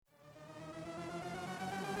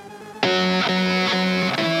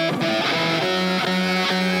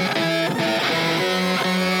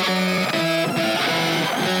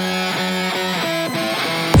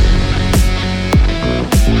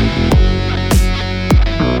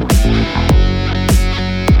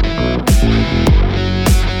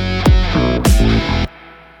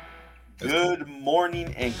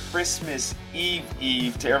Halloween and Christmas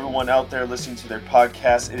Eve to everyone out there listening to their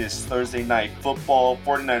podcast. It is Thursday night football,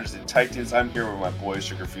 49ers and Titans. I'm here with my boys,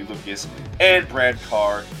 Sugar Free Lucas and Brad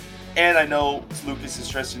Carr. And I know Lucas is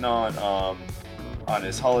stressing on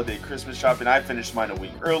his holiday Christmas shopping. I finished mine a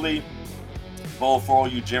week early. Well, for all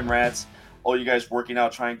you gym rats, all you guys working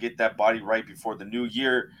out, trying to get that body right before the new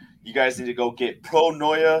year, you guys need to go get Pro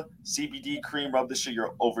Noia CBD cream. Rub this shit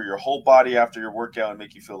over your whole body after your workout and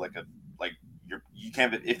make you feel you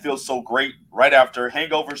can't. It feels so great right after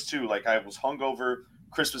hangovers too. Like I was hungover,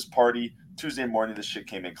 Christmas party Tuesday morning. This shit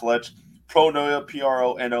came in clutch. Pro Noia,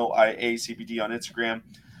 PRONOIA CBD on Instagram.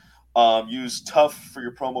 Use Tough for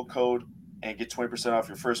your promo code and get 20% off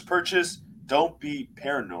your first purchase. Don't be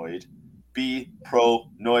paranoid. Be Pro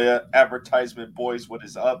Noia. Advertisement, boys. What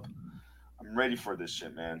is up? I'm ready for this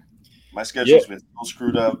shit, man. My schedule's been so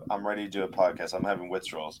screwed up. I'm ready to do a podcast. I'm having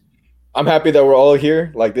withdrawals. I'm happy that we're all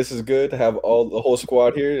here. Like, this is good to have the whole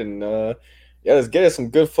squad here, and let's get us some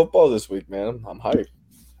good football this week, man. I'm hyped.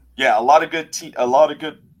 Yeah, a lot of good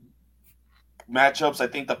matchups. I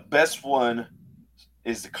think the best one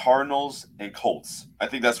is the Cardinals and Colts. I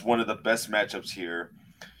think that's one of the best matchups here.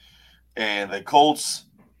 And the Colts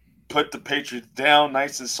put the Patriots down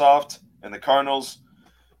nice and soft, and the Cardinals,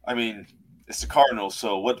 I mean, it's the Cardinals.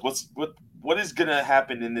 So what is gonna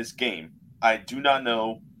happen in this game? I do not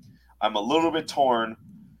know. I'm a little bit torn,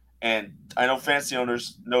 and I know fantasy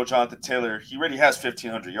owners know Jonathan Taylor. He already has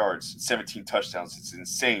 1,500 yards, 17 touchdowns. It's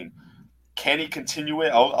insane. Can he continue it?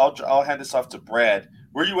 I'll hand this off to Brad.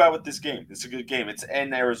 Where are you at with this game? It's a good game. It's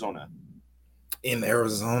in Arizona. In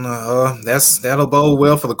Arizona, that'll bode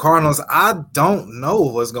well for the Cardinals. I don't know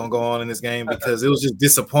what's gonna go on in this game because it was just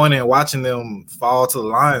disappointing watching them fall to the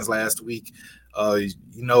Lions last week. They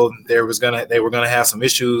were gonna have some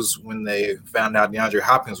issues when they found out DeAndre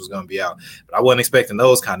Hopkins was gonna be out, but I wasn't expecting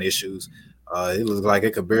those kind of issues. It looked like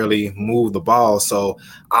it could barely move the ball. So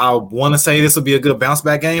I want to say this will be a good bounce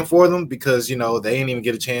back game for them because, they didn't even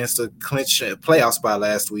get a chance to clinch a playoff spot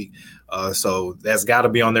last week. So that's got to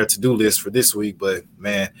be on their to-do list for this week. But,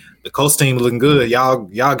 man, the Colts team looking good.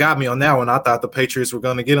 Y'all got me on that one. I thought the Patriots were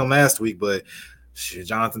going to get them last week, but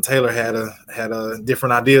Jonathan Taylor had a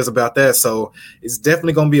different ideas about that. So it's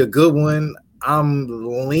definitely going to be a good one. I'm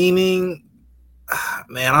leaning –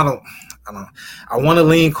 man, I want to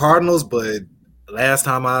lean Cardinals, but last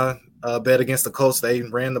time I bet against the Colts, they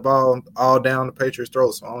ran the ball all down the Patriots'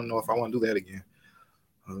 throat, so I don't know if I want to do that again.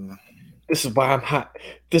 This is why I'm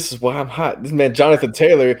hot. This man, Jonathan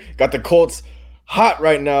Taylor, got the Colts hot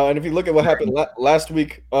right now. And if you look at what happened last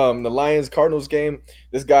week, the Lions-Cardinals game,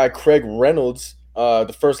 this guy, Craig Reynolds,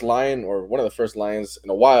 the first Lion or one of the first Lions in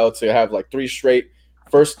a while to have like his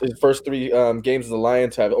first three games of the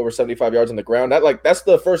Lions to have over 75 yards on the ground. That's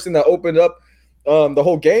the first thing that opened up the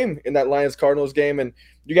whole game in that Lions-Cardinals game. And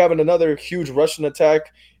you're having another huge rushing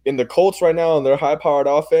attack in the Colts right now on their high-powered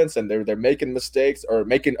offense, and they're making mistakes or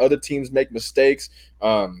making other teams make mistakes.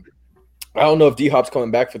 I don't know if D-Hop's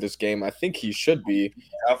coming back for this game. I think he should be.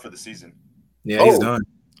 Out for the season. Yeah, he's done.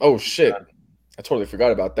 Oh, shit. I totally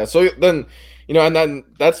forgot about that. So then, and then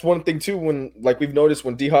that's one thing too. When we've noticed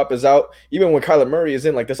when D-Hop is out, even when Kyler Murray is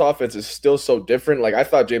in, this offense is still so different. I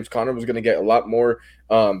thought James Conner was going to get a lot more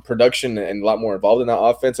production and a lot more involved in that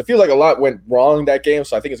offense. I feel like a lot went wrong that game,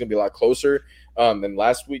 so I think it's going to be a lot closer than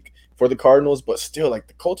last week for the Cardinals. But still, the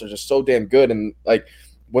Colts are just so damn good, and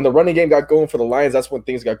when the running game got going for the Lions, that's when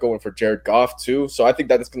things got going for Jared Goff too. So I think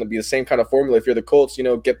that it's going to be the same kind of formula. If you're the Colts,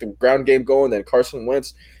 get the ground game going, then Carson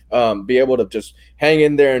Wentz be able to just hang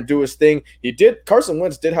in there and do his thing. Carson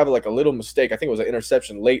Wentz did have a little mistake. I think it was an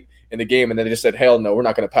interception late in the game, and then they just said, hell no, we're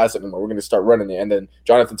not going to pass it anymore. We're going to start running it. And then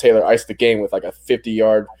Jonathan Taylor iced the game with a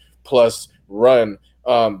 50-yard plus run.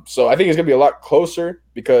 So I think it's going to be a lot closer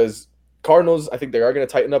because Cardinals, I think they are going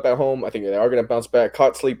to tighten up at home. I think they are going to bounce back,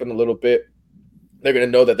 caught sleeping a little bit. They're going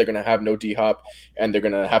to know that they're going to have no D-Hop, and they're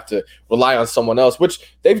going to have to rely on someone else,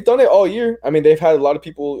 which they've done it all year. I mean, they've had a lot of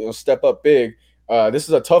people step up big. This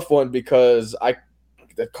is a tough one because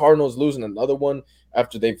the Cardinals losing another one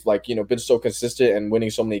after they've been so consistent and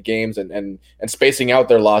winning so many games and spacing out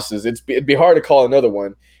their losses. It'd be hard to call another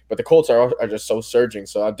one, but the Colts are just so surging.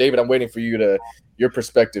 So David, I'm waiting for your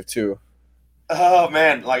perspective too. Oh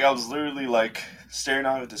man, I was literally staring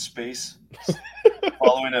out into space,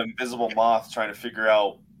 following an invisible moth, trying to figure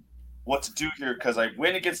out what to do here because I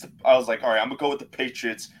went against I was like, all right, I'm gonna go with the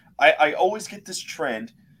Patriots. I always get this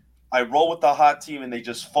trend. I roll with the hot team and they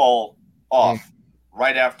just fall off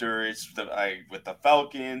right after. With the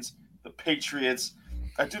Falcons, the Patriots.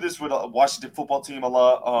 I do this with the Washington football team a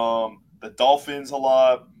lot, the Dolphins a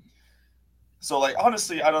lot. So, like,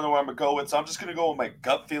 honestly, I don't know where I'm going to go with. So I'm just going to go with my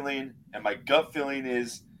gut feeling. And my gut feeling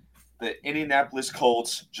is the Indianapolis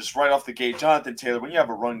Colts, just right off the gate. Jonathan Taylor, when you have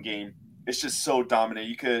a run game, it's just so dominant.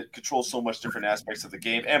 You could control so much different aspects of the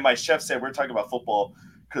game. And my chef said, we're talking about football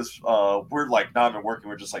because we're like not even working.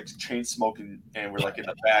 We're just like chain smoking and we're like in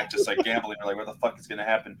the back, just like gambling. We're like, what the fuck is going to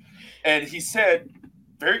happen? And he said,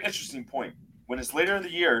 very interesting point. When it's later in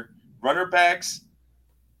the year, runner backs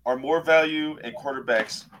are more value and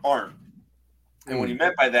quarterbacks aren't. And what he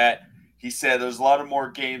meant by that, he said there's a lot of more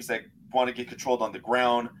games that want to get controlled on the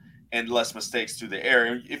ground and less mistakes through the air.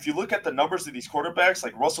 And if you look at the numbers of these quarterbacks,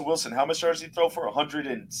 like Russell Wilson, how much yards did he throw for?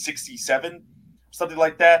 167, something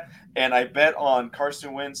like that. And I bet on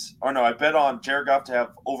Carson Wentz, or no, I bet on Jared Goff to have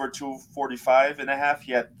over 245 and a half.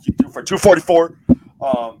 He threw for 244.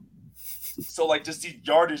 So like just the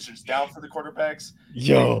yardage is down for the quarterbacks.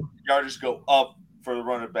 Yo, Yardage go up for the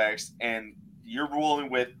running backs, and you're rolling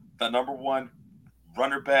with the number one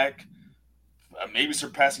runner back, maybe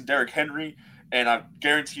surpassing Derrick Henry. And I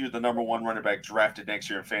guarantee you the number one running back drafted next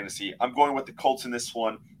year in fantasy. I'm going with the Colts in this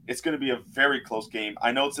one. It's going to be a very close game.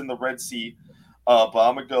 I know it's in the Red Sea, but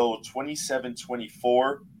I'm going to go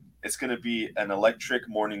 27-24. It's going to be an electric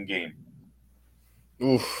morning game.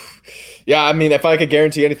 oof. Yeah, I mean, if I could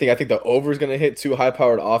guarantee anything, I think the over is going to hit two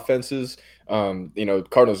high-powered offenses.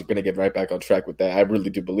 Cardinals are going to get right back on track with that. I really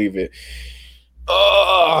do believe it.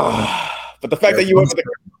 But the fact that you went with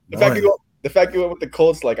the fact you went with the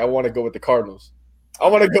Colts, like I want to go with the Cardinals. I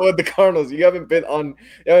want to go with the Cardinals. You haven't been on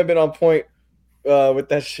point with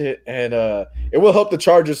that shit, and it will help the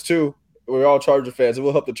Chargers too. We're all Charger fans. It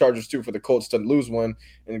will help the Chargers too for the Colts to lose one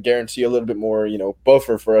and guarantee a little bit more,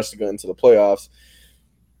 buffer for us to go into the playoffs.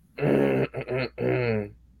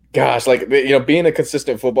 Gosh, like being a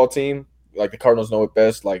consistent football team, like the Cardinals know it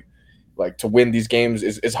best. Like to win these games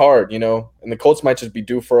is hard, and the Colts might just be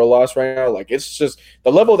due for a loss right now. Like it's just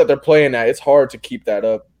the level that they're playing at. It's hard to keep that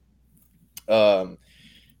up.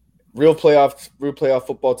 Real playoff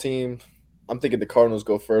football team. I'm thinking the Cardinals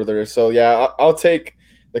go further. So yeah, I'll take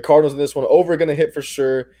the Cardinals in this one. Over going to hit for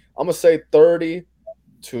sure. I'm gonna say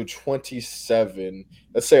 30-27.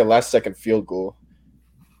 Let's say a last second field goal.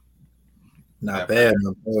 Not bad.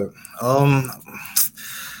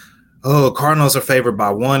 Cardinals are favored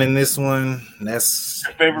by 1 in this one. That's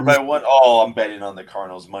favored by 1. Oh, I'm betting on the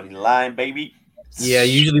Cardinals money line, baby. Yeah,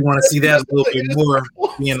 you usually want to see that a little bit more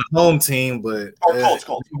being the home team, but Colts.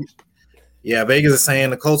 Yeah, Vegas is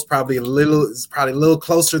saying the Colts probably a little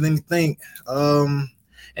closer than you think. And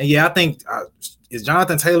yeah, I think is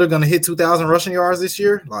Jonathan Taylor going to hit 2,000 rushing yards this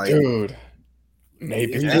year? Like, dude,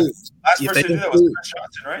 maybe. Last person to do that was Chris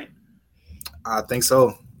Johnson, right? I think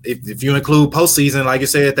so. If you include postseason, like you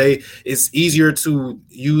said, it's easier to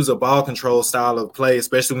use a ball control style of play,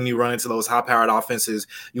 especially when you run into those high-powered offenses.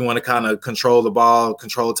 You want to kind of control the ball,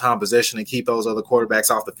 control time possession, and keep those other quarterbacks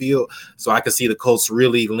off the field. So I could see the Colts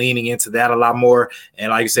really leaning into that a lot more. And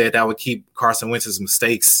like you said, that would keep Carson Wentz's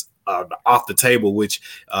mistakes off the table, which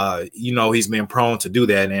he's been prone to do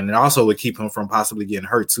that, and it also would keep him from possibly getting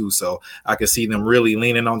hurt too. So I could see them really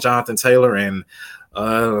leaning on Jonathan Taylor and.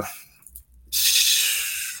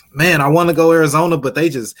 Man, I want to go Arizona, but they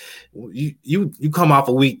just you come off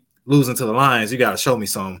a week losing to the Lions. You got to show me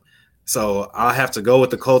some. So I'll have to go with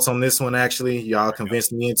the Colts on this one. Actually, y'all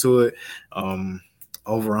convinced me into it.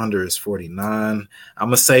 Over under is 49. I'm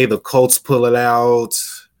gonna say the Colts pull it out.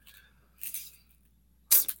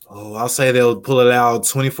 Oh, I'll say they'll pull it out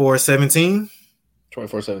 24-17.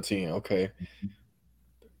 24-17. Okay.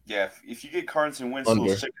 Yeah, if you get Carson Wentz a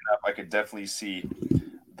little shaken up, I could definitely see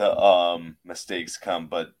the mistakes come.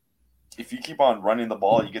 But if you keep on running the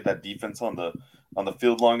ball, you get that defense on the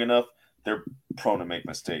field long enough, they're prone to make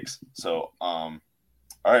mistakes. So, all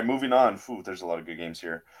right, moving on. There's a lot of good games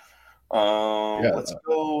here. Let's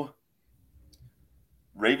go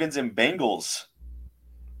Ravens and Bengals.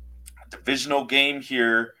 Divisional game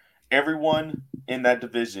here. Everyone in that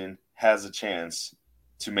division has a chance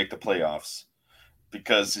to make the playoffs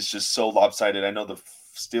because it's just so lopsided. I know the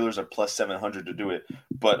Steelers are plus 700 to do it,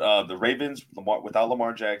 but the Ravens, without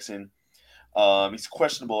Lamar Jackson, he's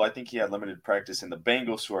questionable. I think he had limited practice. And the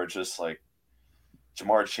Bengals, who are just like,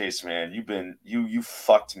 Jamar Chase, man, you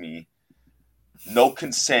fucked me. No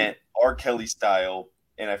consent, R. Kelly style,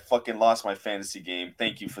 and I fucking lost my fantasy game.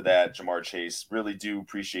 Thank you for that, Jamar Chase. Really do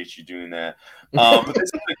appreciate you doing that. But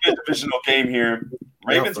this is a good divisional game here.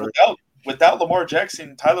 Ravens without Lamar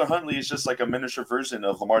Jackson, Tyler Huntley is just like a miniature version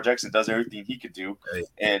of Lamar Jackson. Does everything he could do,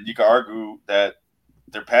 and you could argue that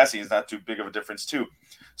their passing is not too big of a difference too.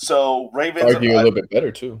 So Ravens argue a little bit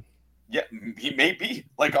better too. Yeah, he may be.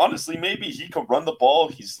 Like honestly, maybe he could run the ball.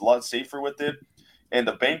 He's a lot safer with it. And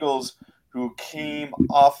the Bengals, who came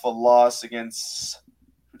off a loss against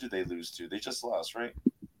 – who did they lose to? They just lost, right?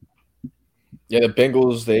 Yeah, the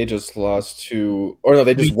Bengals, they just lost to – or no,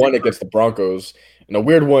 they just won against the Broncos. And a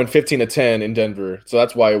weird one, 15-10 in Denver. So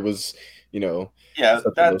that's why it was, Yeah,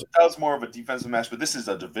 that was more of a defensive match, but this is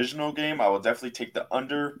a divisional game. I will definitely take the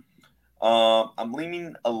under. I'm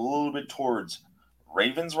leaning a little bit towards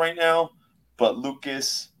Ravens right now, but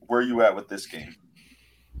Lucas, where are you at with this game?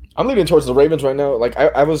 I'm leaning towards the Ravens right now. Like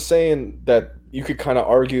I was saying that you could kind of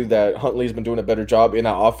argue that Huntley's been doing a better job in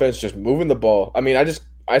that offense, just moving the ball. I mean,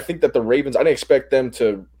 I think that the Ravens, I didn't expect them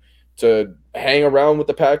to hang around with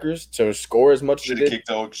the Packers to score as much as they did.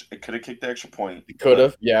 It could have kicked the extra point. It could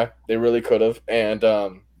have, yeah, they really could have. And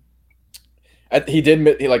he did.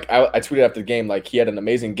 I tweeted after the game, like he had an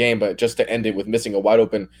amazing game, but just to end it with missing a wide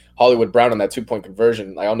open Hollywood Brown on that 2-point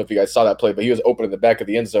conversion. I don't know if you guys saw that play, but he was open in the back of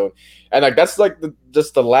the end zone, and like that's like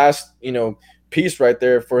just the last piece right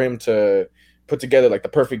there for him to put together like the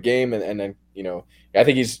perfect game, and then I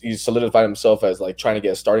think he's solidified himself as like trying to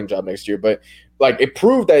get a starting job next year. But like it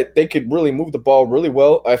proved that they could really move the ball really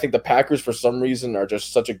well. I think the Packers for some reason are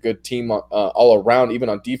just such a good team all around, even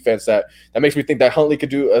on defense, that makes me think that Huntley could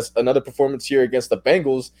do another performance here against the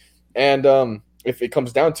Bengals. And if it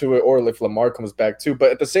comes down to it, or if Lamar comes back too.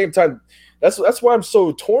 But at the same time, that's why I'm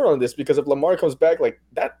so torn on this, because if Lamar comes back like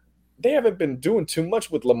that, they haven't been doing too much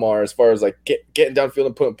with Lamar as far as like getting downfield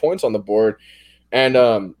and putting points on the board. And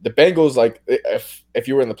the Bengals, like if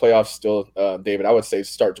you were in the playoffs still, David, I would say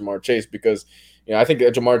start Jamar Chase, because I think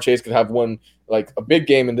Jamar Chase could have one like a big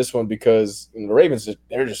game in this one, because the Ravens,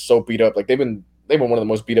 they're just so beat up. Like they've been one of the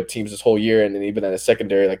most beat up teams this whole year, and then even in a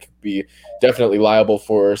secondary like could be definitely liable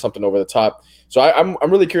for something over the top. So I'm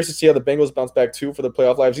really curious to see how the Bengals bounce back too for the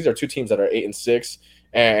playoff lives. These are two teams that are 8-6,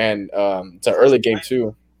 and it's an early game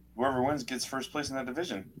too. Whoever wins gets first place in that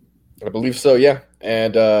division. I believe so, yeah.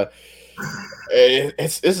 And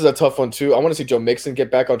this is a tough one too. I want to see Joe Mixon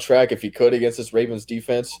get back on track if he could against this Ravens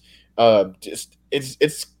defense. It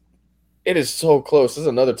is so close. This is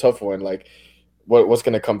another tough one. Like what's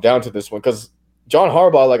going to come down to this one, because John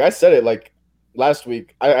Harbaugh, like I said it like last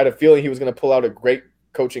week, I had a feeling he was going to pull out a great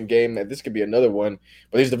coaching game, and this could be another one.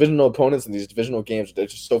 But these divisional opponents and these divisional games, they're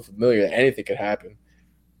just so familiar that anything could happen.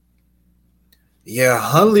 Yeah,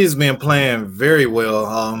 Huntley's been playing very well.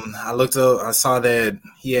 I looked up, I saw that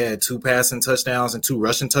he had 2 passing touchdowns and 2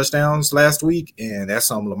 rushing touchdowns last week, and that's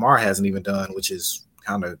something Lamar hasn't even done, which is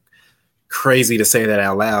kind of crazy to say that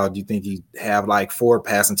out loud. You think he'd have like 4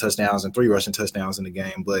 passing touchdowns and 3 rushing touchdowns in the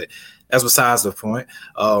game, but that's besides the point.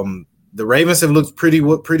 The Ravens have looked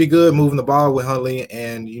pretty good moving the ball with Huntley,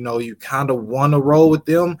 and you kind of want to roll with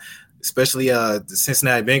them. Especially the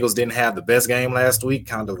Cincinnati Bengals didn't have the best game last week,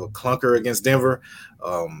 kind of a clunker against Denver.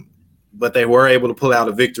 But they were able to pull out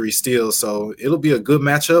a victory still. So it'll be a good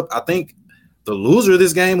matchup. I think the loser of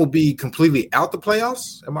this game will be completely out the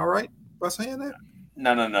playoffs. Am I right by saying that?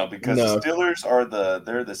 No, because the Steelers are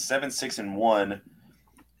they're the 7-6-1.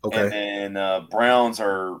 Okay. And then Browns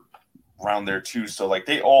are around there too. So like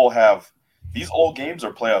they all have – these all games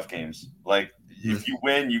are playoff games. Like, if you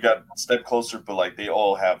win, you got a step closer, but like they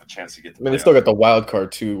all have a chance to get the they still got the wild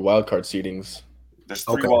card seedings. There's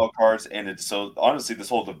 3 wild cards, and so honestly, this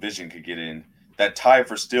whole division could get in. That tie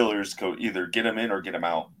for Steelers could either get them in or get them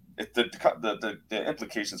out. The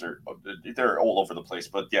implications they're all over the place,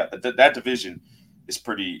 but yeah, that division is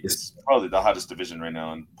it's probably the hottest division right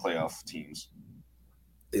now in playoff teams.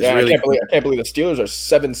 Yeah, I can't believe the Steelers are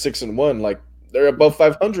 7-6-1. Like they're above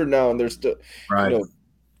 500 now, and they're still right.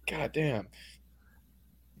 God damn.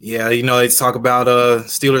 Yeah, they talk about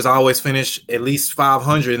Steelers always finish at least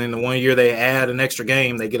 500, and in the one year they add an extra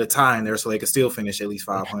game, they get a tie in there, so they can still finish at least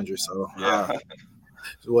 500. So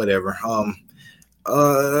whatever.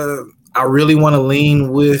 I really want to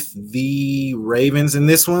lean with the Ravens in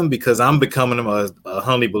this one, because I'm becoming a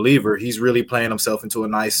Huntley believer. He's really playing himself into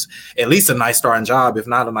at least a nice starting job, if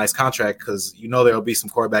not a nice contract, because there'll be some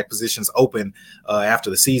quarterback positions open after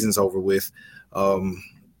the season's over with.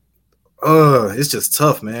 It's just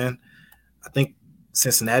tough, man. I think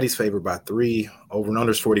Cincinnati's favored by 3. Over and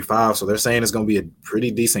under is 45, so they're saying it's going to be a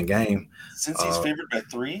pretty decent game. Cincy's favored by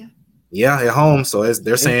 3? Yeah, at home, so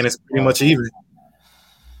they're saying it's pretty much even.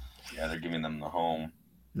 Yeah, they're giving them the home.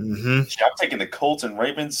 Mm-hmm. Yeah, I'm taking the Colts and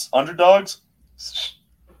Ravens underdogs.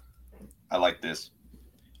 I like this.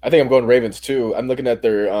 I think I'm going Ravens too. I'm looking at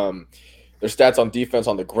their stats on defense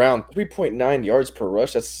on the ground. 3.9 yards per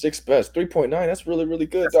rush. That's 6th best. 3.9. That's really, really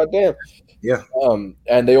good. Goddamn. Yeah.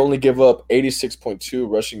 And they only give up 86.2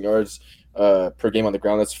 rushing yards per game on the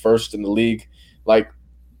ground. That's 1st in the league. Like,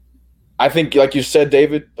 I think, like you said,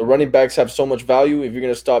 David, the running backs have so much value. If you're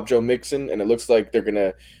going to stop Joe Mixon, and it looks like they're going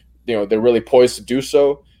to they're really poised to do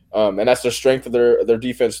so. And that's the strength of their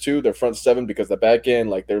defense too, their front seven, because the back end,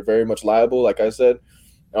 like they're very much liable. Like I said,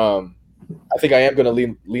 I think I am going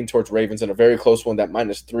to lean towards Ravens in a very close one, that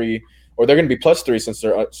 -3, or they're going to be +3 since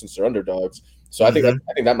they're underdogs. So I think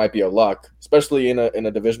that might be a lock, especially in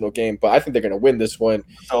a divisional game. But I think they're going to win this one.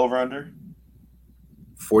 What's over under?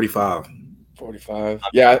 45. 45.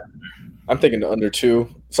 Yeah, I'm thinking the under 2.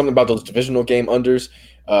 Something about those divisional game unders.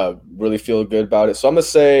 Really feel good about it. So I'm gonna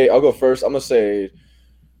say I'll go first. I'm gonna say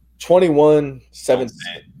 21-17.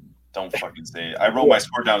 Don't fucking say it. I wrote my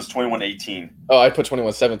score down as 21-18. Oh, I put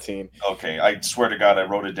 21-17. Okay, I swear to God, I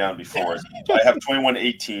wrote it down before. I have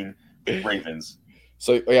 21-18 Ravens.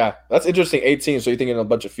 So yeah, that's interesting. 18. So you're thinking a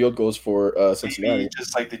bunch of field goals for Cincinnati? Maybe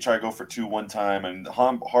just like they try to go for 2 one time, and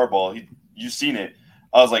Harbaugh, you've seen it.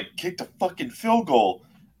 I was like, kick the fucking field goal,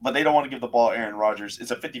 but they don't want to give the ball to Aaron Rodgers.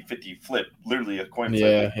 It's a 50-50 flip, literally a coin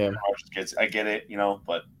flip. Yeah. Aaron Rodgers gets. I get it,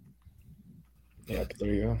 but yeah,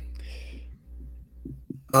 there you go.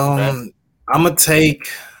 I'm gonna take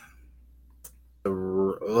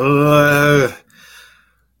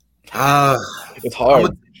it's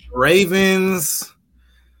hard. Ravens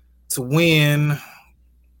to win.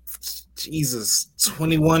 Jesus,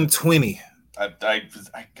 21-20.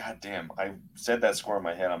 Goddamn, I said that score in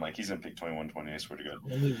my head. I'm like, he's gonna pick 21-20. I swear to God.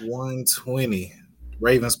 21-20.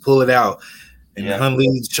 Ravens pull it out, and Hundley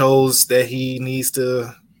shows that he needs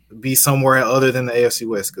to be somewhere other than the AFC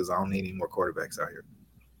West, because I don't need any more quarterbacks out here.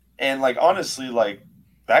 And like honestly, like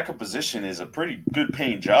backup position is a pretty good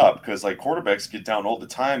paying job, because like quarterbacks get down all the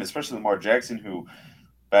time, especially Lamar Jackson, who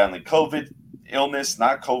battling COVID, illness,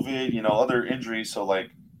 not COVID, other injuries. So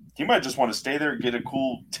like he might just want to stay there, get a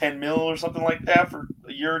cool 10 mil or something like that for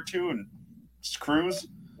a year or two and just cruise.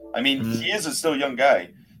 I mean, he is a still young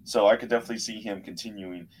guy, so I could definitely see him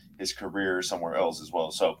continuing his career somewhere else as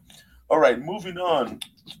well. So, all right, moving on.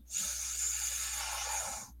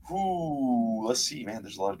 Ooh, let's see, man.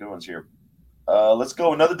 There's a lot of good ones here. Let's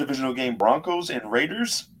go another divisional game. Broncos and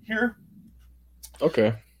Raiders here.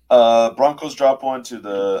 Okay. Broncos drop one to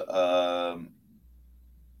the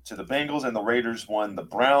Bengals, and the Raiders won the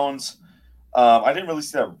Browns. I didn't really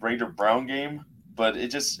see that Raider-Brown game, but it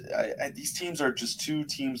just these teams are just two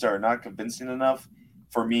teams that are not convincing enough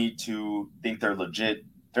for me to think they're legit.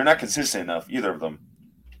 They're not consistent enough, either of them.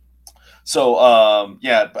 So, I'm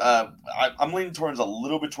leaning towards a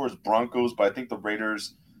little bit towards Broncos, but I think the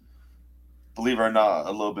Raiders, believe it or not,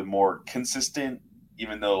 a little bit more consistent,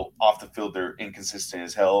 even though off the field they're inconsistent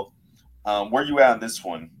as hell. Where you at on this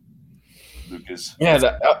one, Lucas?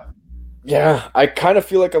 Yeah, I kind of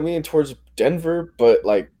feel like I'm leaning towards Denver, but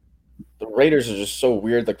like the Raiders are just so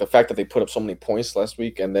weird. Like the fact that they put up so many points last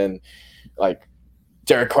week, and then like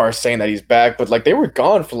Derek Carr saying that he's back, but like they were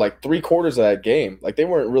gone for like 3/4 of that game. Like they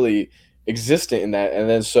weren't really existent in that. And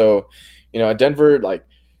then so, Denver, like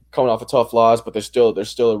coming off a tough loss, but they're still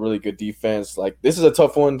a really good defense. Like this is a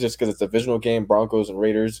tough one just because it's a divisional game, Broncos and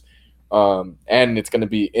Raiders, and it's going to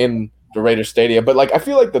be in the Raiders Stadium. But like I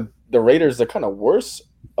feel like the Raiders are kind of worse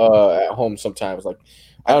at home sometimes. Like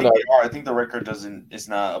I don't know. They are. I think the record is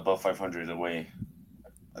not above 500 away.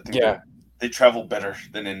 I think they travel better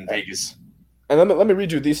than in Vegas. And let me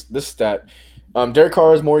read you this stat. Derek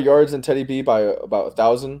Carr has more yards than Teddy B by about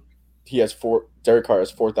 1,000. Derek Carr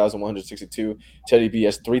has 4,162. Teddy B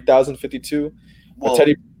has 3,052. Well,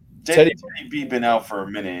 Teddy B been out for a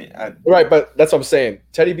minute. Right, but that's what I'm saying.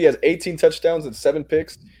 Teddy B has 18 touchdowns and 7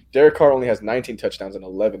 picks. Derek Carr only has 19 touchdowns and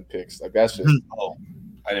 11 picks. Like that's just.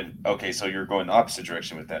 I didn't. Okay, so you're going the opposite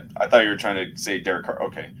direction with that. I thought you were trying to say Derek Carr.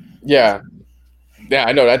 Okay. Yeah,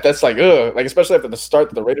 I know that. That's like like especially after the start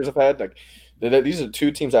that the Raiders have had. Like these are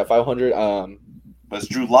two teams at 500. But it's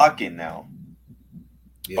Drew Lock in now.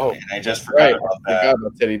 Yeah. Oh, and I just forgot about that. I forgot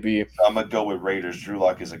about Teddy B. So I'm gonna go with Raiders. Drew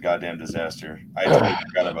Lock is a goddamn disaster. I totally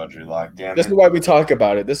forgot about Drew Lock. Damn this it. is why we talk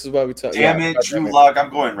about it. Damn it, Drew Lock.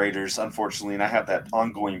 I'm going Raiders, unfortunately, and I have that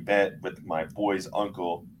ongoing bet with my boy's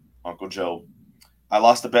Uncle Joe. I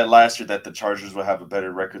lost the bet last year that the Chargers would have a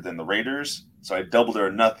better record than the Raiders, so I doubled or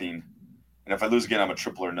nothing. And if I lose again, I'm a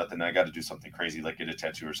triple or nothing. I got to do something crazy, like get a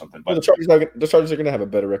tattoo or something. But the Chargers are going to have a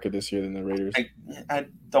better record this year than the Raiders. I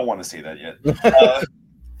don't want to say that yet.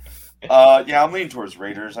 I'm leaning towards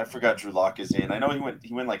Raiders. I forgot Drew Lock is in. I know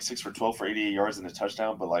he went like 6 for 12 for 88 yards and a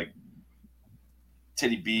touchdown, but like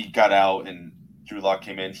Teddy B got out and Drew Lock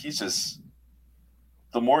came in. He's just,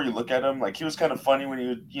 the more you look at him, like he was kind of funny when he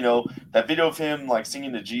would, that video of him like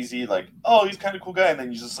singing to Jeezy, like, oh, he's kind of cool guy, and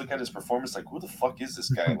then you just look at his performance, like, who the fuck is this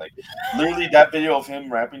guy? Like, literally, that video of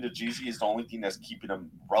him rapping to Jeezy is the only thing that's keeping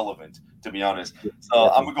him relevant, to be honest. So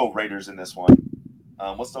I'm gonna go Raiders in this one.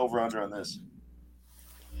 What's the over/under on this?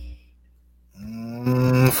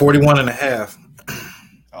 41.5.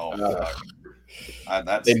 Oh, They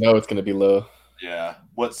that's know it's gonna be low. yeah.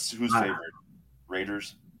 Who's favorite?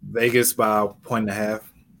 Raiders. Vegas by 1.5.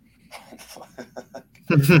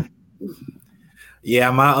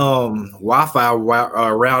 Yeah, my Wi-Fi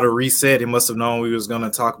router reset. It must have known we was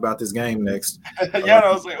gonna talk about this game next. Yeah, and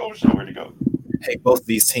I was like, oh shit, where'd he go? Hey, both of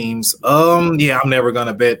these teams. Yeah, I'm never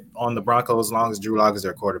gonna bet on the Broncos as long as Drew Lock is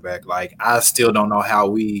their quarterback. Like, I still don't know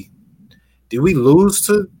how did we lose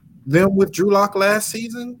to them with Drew Lock last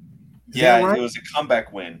season? Yeah, right? It was a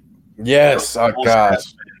comeback win. Yes, oh gosh.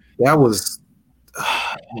 That was.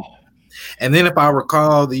 And then if I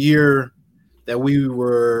recall the year that we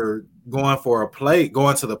were going to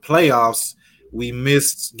the playoffs, we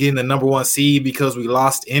missed getting the number 1 seed because we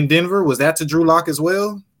lost in Denver. Was that to Drew Lock as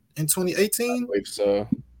well in 2018? I believe so.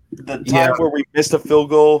 The time where we missed a field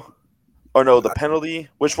goal, or no, the penalty.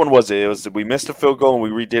 Which one was it? It was we missed a field goal and we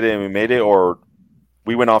redid it and we made it, or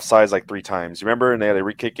we went offsides like 3 times. Remember? And they had to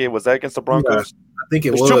re-kick it. Was that against the Broncos? Yeah, I think it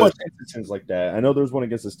There's was. too much instances like that. I know there's one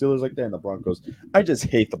against the Steelers like that and the Broncos. I just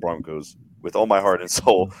hate the Broncos with all my heart and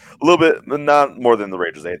soul. A little bit, not more than the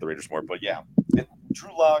Raiders. I hate the Raiders more, but yeah.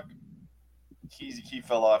 Drew Lock, he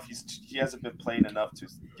fell off. He hasn't been playing enough to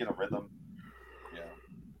get a rhythm.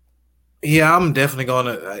 Yeah, I'm definitely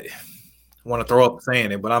I want to throw up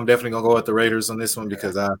saying it, but I'm definitely gonna go with the Raiders on this one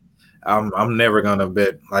because I'm never gonna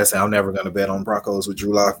bet. Like I say, I'm never gonna bet on Broncos with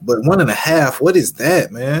Drew Lock. But 1.5, what is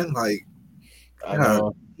that, man? Like, I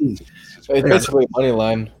know. It's basically money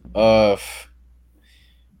line.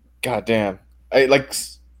 God damn.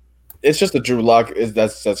 It's just the Drew Lock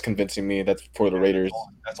that's convincing me. That's for the Raiders.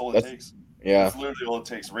 That's all it takes. Yeah. That's literally all it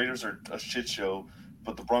takes. Raiders are a shit show,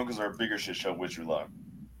 but the Broncos are a bigger shit show with Drew Lock.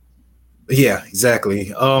 Yeah,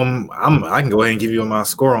 exactly. I can go ahead and give you my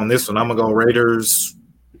score on this one. I'm gonna go Raiders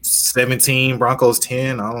 17, Broncos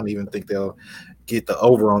 10. I don't even think they'll get the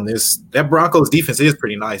over on this. That Broncos defense is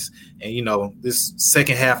pretty nice, and this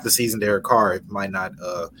second half of the season, Derek Carr might not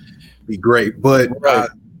be great, but right.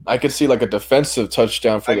 I could see like a defensive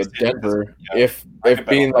touchdown for the Denver if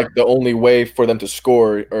being like the only way for them to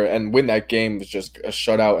score and win that game is just a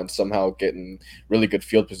shutout and somehow getting really good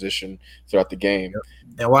field position throughout the game.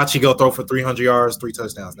 And watch you go throw for 300 yards, 3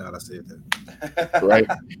 touchdowns. Now that's it. Right.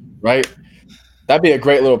 That'd be a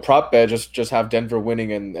great little prop bet. Just have Denver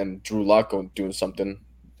winning and Drew Lock doing something.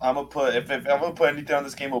 I'm gonna put if I'm gonna put anything on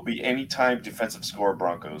this game, it'll be anytime defensive score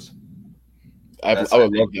Broncos. I would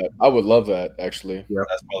love that. I would love that actually. Yeah,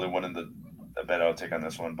 that's probably one of the bet I'll take on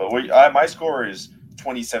this one. But my score is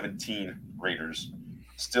 2017 Raiders,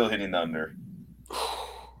 still hitting the under.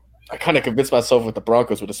 I kind of convinced myself with the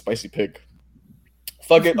Broncos with a spicy pick.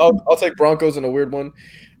 Fuck it, I'll take Broncos in a weird one.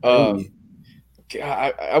 I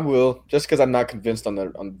will just because I'm not convinced on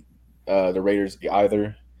the Raiders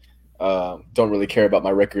either. Don't really care about my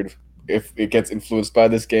record if it gets influenced by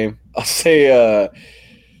this game.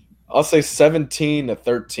 I'll say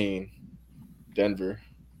 17-13 Denver.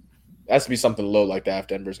 It has to be something low like that if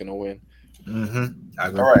Denver's gonna win. Mm-hmm.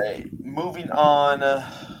 All right, moving on.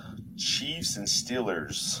 Chiefs and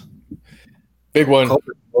Steelers. Big one.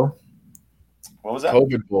 What was that?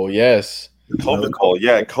 COVID Bowl, yes. COVID Bowl,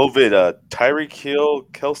 yeah. COVID. Tyreek Hill,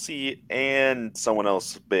 Kelsey, and someone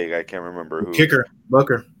else big. I can't remember who. Kicker,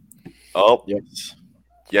 Booker. Oh, yes.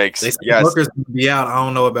 Yikes. Yes. Booker's gonna be out. I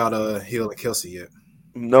don't know about Hill and Kelsey yet.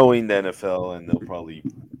 Knowing the NFL, and they'll probably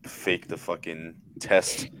fake the fucking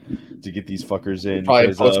test to get these fuckers in.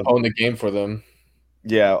 Probably postpone the game for them.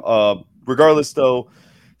 Yeah. Regardless, though,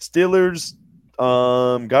 Steelers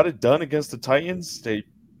got it done against the Titans. They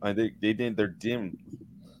didn't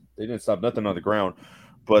stop nothing on the ground,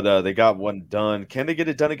 but they got one done. Can they get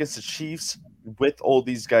it done against the Chiefs with all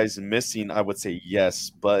these guys missing? I would say yes,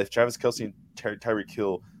 but if Travis Kelce and Tyreek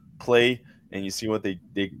Hill play, and you see what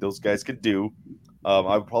those guys can do,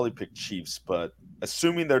 I would probably pick Chiefs. But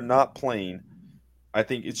assuming they're not playing, I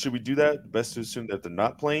think should we do that? Best to assume that they're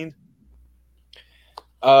not playing.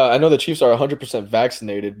 I know the Chiefs are 100%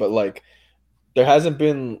 vaccinated, but like there hasn't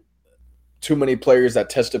been too many players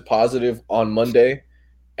that tested positive on Monday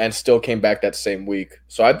and still came back that same week.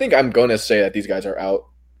 So I think I'm going to say that these guys are out.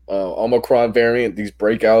 Omicron variant, these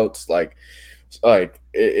breakouts, like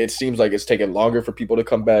it seems like it's taking longer for people to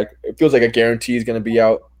come back. It feels like a guarantee is going to be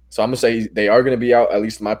out. So I'm going to say they are going to be out, at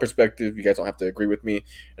least in my perspective. You guys don't have to agree with me.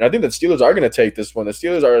 And I think the Steelers are going to take this one. The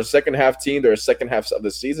Steelers are a second-half team. They're a second-half of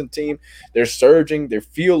the season team. They're surging. They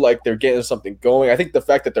feel like they're getting something going. I think the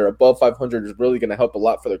fact that they're above 500 is really going to help a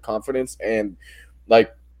lot for their confidence. And,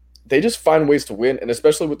 like, they just find ways to win, and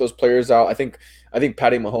especially with those players out. I think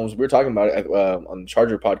Patty Mahomes. We were talking about it on the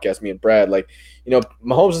Charger podcast, me and Brad. Like,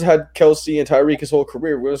 Mahomes has had Kelsey and Tyreek his whole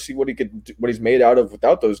career. We're gonna see what he's made out of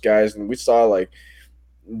without those guys, and we saw like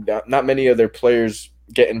not many other players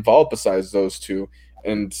get involved besides those two.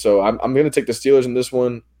 And so I'm gonna take the Steelers in this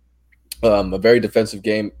one. A very defensive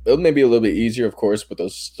game. It may be a little bit easier, of course, with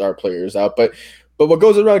those star players out, but what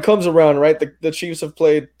goes around comes around, right? The Chiefs have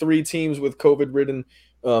played 3 teams with COVID-ridden,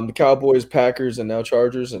 the Cowboys, Packers, and now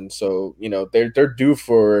Chargers, and so they're due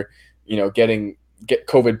for get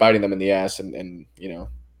COVID biting them in the ass and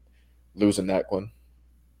losing that one.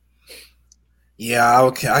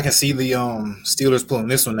 Yeah, I can see the Steelers pulling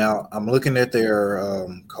this one out. I'm looking at their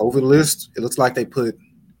COVID list. It looks like they put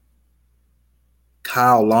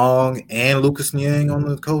Kyle Long and Lucas Niang on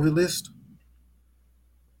the COVID list.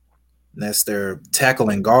 And that's their tackle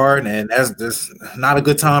and guard, and that's not a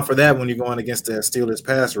good time for that when you're going against the Steelers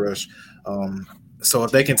pass rush. So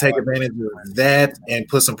if they can take advantage of that and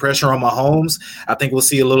put some pressure on Mahomes, I think we'll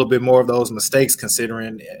see a little bit more of those mistakes,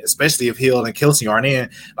 considering, especially if Hill and Kelsey aren't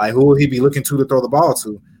in, like who will he be looking to throw the ball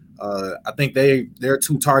to? I think their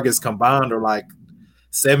 2 targets combined are like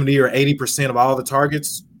 70 or 80% of all the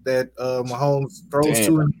targets that Mahomes throws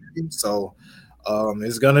to him. So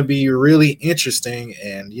it's going to be really interesting,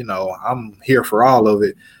 and I'm here for all of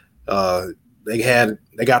it. They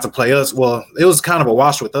got to play us. Well, it was kind of a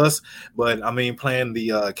wash with us, but I mean, playing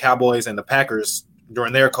the Cowboys and the Packers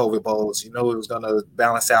during their COVID bowls, it was going to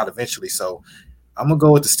balance out eventually. So I'm gonna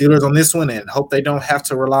go with the Steelers on this one and hope they don't have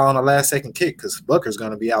to rely on a last-second kick, because Butker's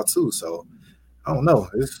going to be out too. So I don't know.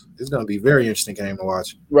 It's going to be a very interesting game to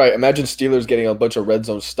watch. Right. Imagine Steelers getting a bunch of red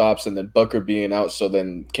zone stops and then Butker being out, so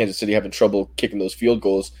then Kansas City having trouble kicking those field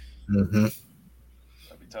goals. Mm-hmm.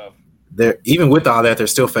 That'd be tough. Even with all that, they're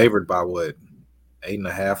still favored by what,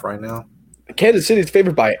 8.5 right now? Kansas City's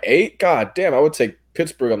favored by 8? God damn, I would take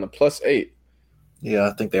Pittsburgh on the +8. Yeah,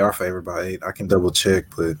 I think they are favored by 8. I can double check,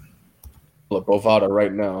 but look, Bovada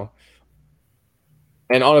right now.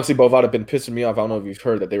 And honestly, Bovada been pissing me off. I don't know if you've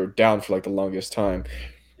heard that they were down for like the longest time.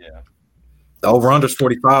 Yeah. The over-under's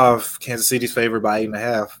 45. Kansas City's favored by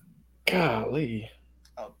 8.5. Golly.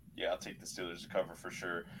 I'll take the Steelers to cover for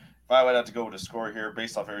sure. If I would have to go with a score here,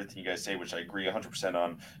 based off everything you guys say, which I agree 100%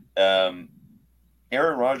 on,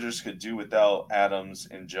 Aaron Rodgers could do without Adams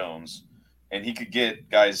and Jones, and he could get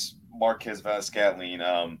guys Marquez Valdez-Scantling,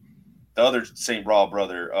 the other St. Brown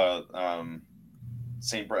brother,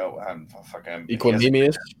 St. Brown,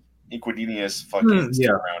 Equanimeous fucking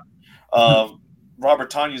around. Robert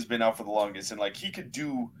Tanya's been out for the longest, and like he could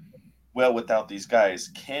do well without these guys.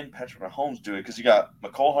 Can Patrick Mahomes do it? Because you got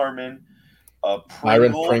McCole Hardman,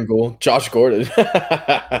 Pringle, Josh Gordon.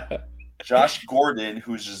 Josh Gordon,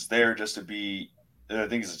 who's just there just to be, I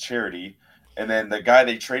think it's a charity. And then the guy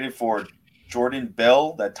they traded for, Jordan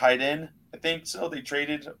Bell, that tight end, I think so. They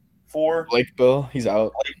traded for Blake Bell. He's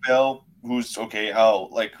out. Blake Bell, who's okay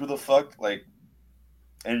out. Like, who the fuck? Like,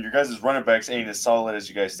 and your guys' running backs ain't as solid as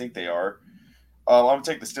you guys think they are. I'm going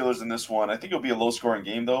to take the Steelers in this one. I think it'll be a low-scoring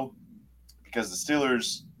game, though, because the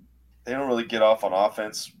Steelers, they don't really get off on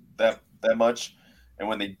offense that much. And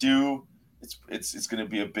when they do, it's going to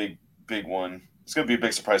be a big one. It's going to be a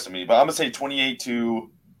big surprise to me. But I'm going to say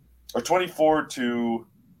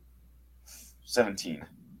 24-17.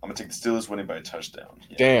 I'm going to take the Steelers winning by a touchdown.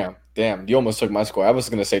 Yeah. Damn. You almost took my score. I was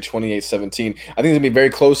going to say 28-17. I think it's going to be very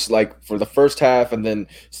close, like, for the first half, and then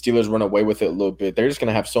Steelers run away with it a little bit. They're just going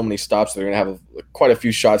to have so many stops. They're going to have quite a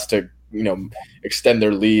few shots to, extend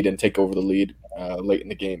their lead and take over the lead late in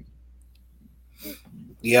the game.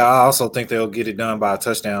 Yeah, I also think they'll get it done by a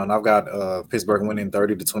touchdown. I've got Pittsburgh winning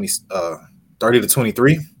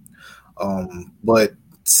 30-23. But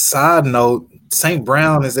side note, St.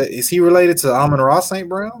 Brown, is he related to Amon-Ra St.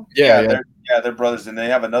 Brown? Yeah. They're brothers, and they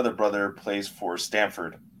have another brother who plays for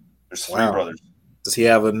Stanford. There's 3 brothers. Does he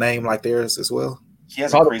have a name like theirs as well? He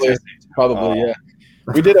has a crazy name. Probably, yeah.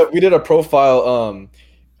 We did a profile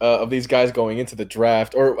of these guys going into the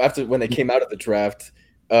draft, or after when they came out of the draft.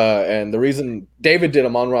 And the reason David did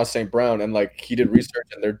Amon-Ra St. Brown, and like he did research,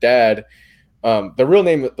 and their dad,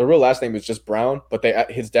 the real last name is just Brown, but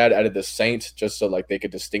his dad added the Saint just so like they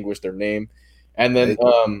could distinguish their name. And then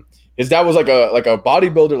his dad was like a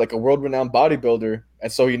bodybuilder, like a world-renowned bodybuilder,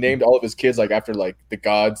 and so he named all of his kids like after like the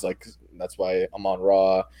gods, like that's why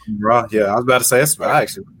Amon-Ra. Yeah, I was about to say that's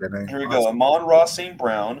actually their name. Here we go. Amon-Ra St.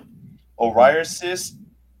 Brown, Osiris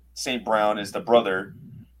St. Brown is the brother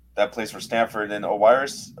that plays for Stanford, and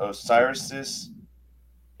Osiris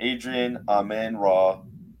Adrian Amen-Ra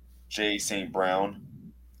J. St. Brown,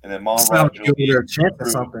 and then Mon-Ra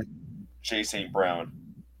J. St. Brown.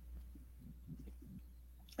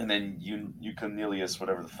 and then Cornelius,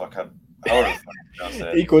 whatever the fuck, however the fuck you pronounce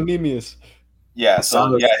that. Equanimous. Yeah,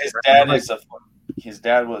 so yeah, his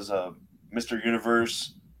dad was a Mr.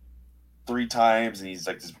 Universe 3 times, and he's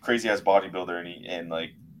like this crazy ass bodybuilder, and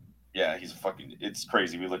like, yeah, he's it's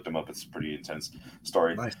crazy. We looked him up. It's a pretty intense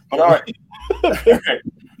story. Nice. But all right,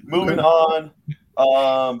 moving on.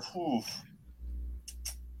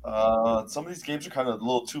 Some of these games are kind of a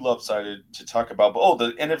little too lopsided to talk about. But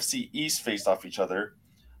the NFC East faced off each other.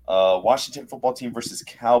 Washington football team versus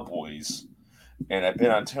Cowboys. And I bet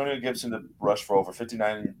Antonio Gibson to rush for over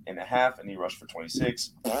 59.5, and he rushed for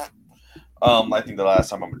 26. I think the last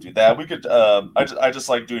time I'm gonna do that, we could. I just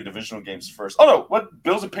like doing divisional games first. Oh no, what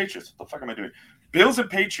Bills and Patriots? What the fuck am I doing? Bills and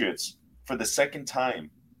Patriots for the second time.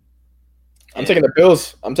 I'm taking the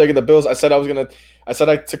Bills. I said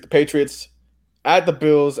I took the Patriots at the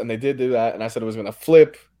Bills, and they did do that. And I said it was gonna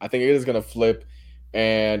flip. I think it is gonna flip.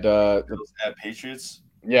 And Bills at Patriots.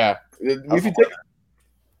 Yeah, if you take.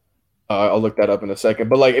 I'll look that up in a second.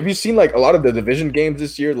 But like, if you've seen like a lot of the division games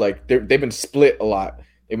this year, like they've been split a lot.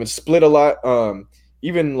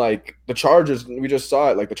 Even like the Chargers, we just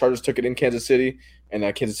saw it. Like the Chargers took it in Kansas City, and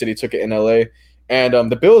Kansas City took it in LA.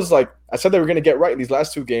 And the Bills, like I said, they were going to get right in these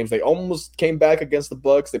last 2 games. They almost came back against the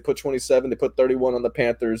Bucs. They put 27. They put 31 on the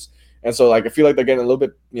Panthers. And so like I feel like they're getting a little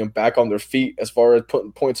bit back on their feet as far as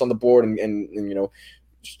putting points on the board and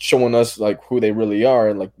showing us like who they really are,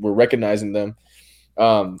 and like we're recognizing them.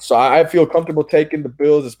 So I feel comfortable taking the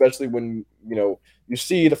Bills, especially when you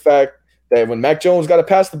see the fact that when Mac Jones got to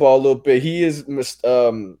pass the ball a little bit, he is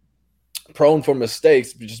prone for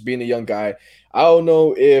mistakes, just being a young guy. I don't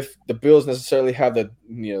know if the Bills necessarily have the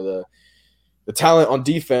talent on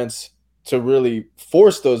defense to really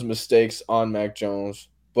force those mistakes on Mac Jones,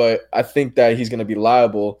 but I think that he's going to be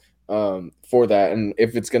liable for that. And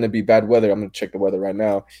if it's going to be bad weather, I'm going to check the weather right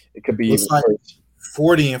now. It could be even like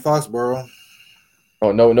 40 in Foxborough.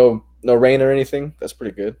 Oh, no rain or anything. That's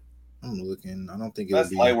pretty good. I'm looking. I don't think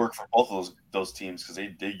that's light work for both of those teams because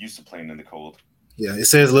they used to playing in the cold. Yeah, it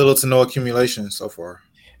says little to no accumulation so far.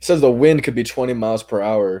 It says the wind could be 20 miles per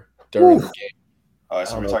hour during the game. All right,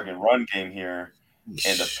 so we're talking run game here,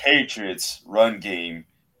 and the Patriots' run game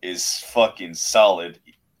is fucking solid.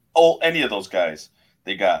 Oh, any of those guys,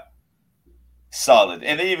 they got solid,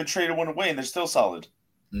 and they even traded one away, and they're still solid.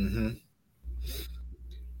 Mm-hmm.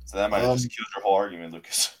 So that might have just killed your whole argument,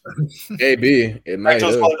 Lucas. Maybe it might.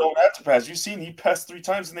 Patriots probably don't have to pass. You've seen he passed 3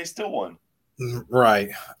 times, and they still won. Right.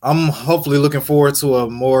 I'm hopefully looking forward to a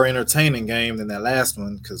more entertaining game than that last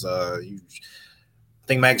one because I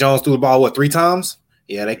think Mac Jones threw the ball 3 times?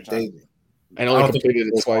 Yeah, they and only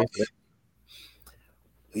completed it twice.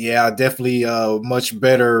 Yeah, definitely a much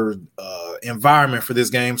better environment for this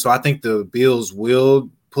game. So I think the Bills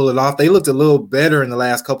will pull it off. They looked a little better in the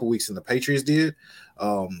last couple weeks than the Patriots did.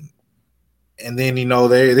 And then,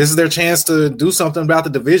 this is their chance to do something about the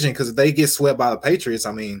division because if they get swept by the Patriots,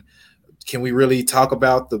 I mean, can we really talk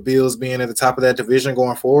about the Bills being at the top of that division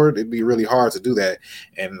going forward? It'd be really hard to do that.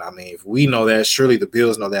 And, I mean, if we know that, surely the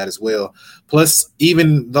Bills know that as well. Plus,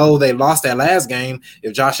 even though they lost that last game,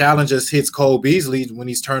 if Josh Allen just hits Cole Beasley when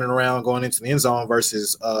he's turning around going into the end zone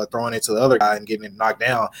versus throwing it to the other guy and getting it knocked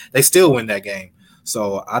down, they still win that game.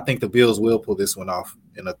 So I think the Bills will pull this one off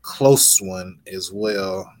in a close one as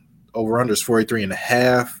well. Over-under is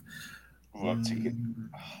 43.5. I'm taking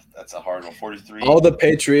that's a hard one. 43. All the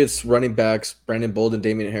Patriots running backs, Brandon Bolden,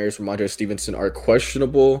 Damian Harris, Ramondre Stevenson, are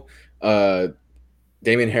questionable.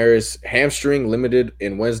 Damian Harris, hamstring limited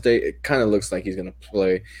in Wednesday. It kind of looks like he's going to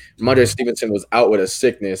play. Ramondre Stevenson was out with a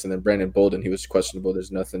sickness, and then Brandon Bolden, he was questionable.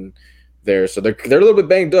 There's nothing there. So they're a little bit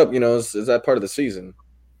banged up, Is that part of the season?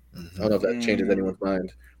 I don't know if that changes anyone's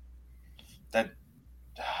mind.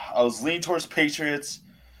 I was leaning towards Patriots.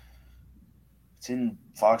 It's in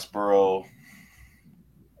Foxborough.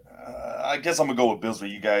 I guess I'm gonna go with Bills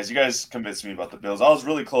with you guys. You guys convinced me about the Bills. I was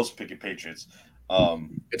really close to picking Patriots.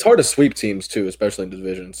 It's hard to sweep teams too, especially in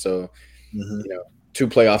division. So, 2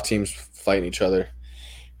 playoff teams fighting each other.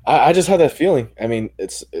 I just had that feeling. I mean,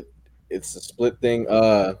 it's a split thing.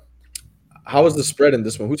 How was the spread in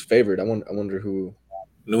this one? Who's favored? I wonder who.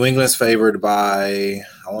 New England's favored by,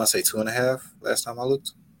 I want to say 2.5 last time I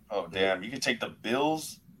looked. Oh, damn. You can take the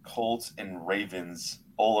Bills, Colts, and Ravens,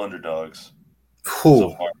 all underdogs.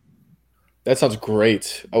 Cool. So that sounds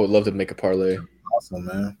great. I would love to make a parlay. Awesome,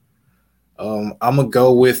 man. I'm going to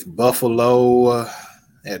go with Buffalo.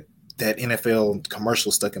 At that NFL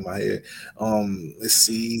commercial stuck in my head. Let's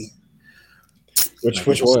see. Which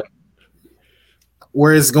one?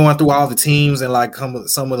 Where it's going through all the teams and like some of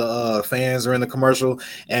the fans are in the commercial,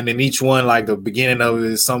 and then each one, like the beginning of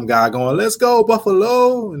it is some guy going, "Let's go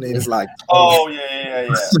Buffalo," and then it's like, oh yeah,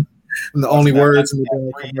 yeah. The only words in the damn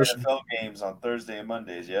damn free commercial. NFL games on Thursday and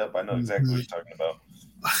Mondays. Yep, I know exactly what you're talking about.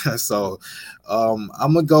 So I'm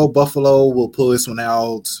gonna go Buffalo. We'll pull this one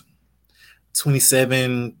out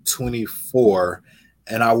 27-24.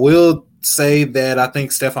 And I will say that I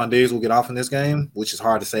think Stephon Diggs will get off in this game, which is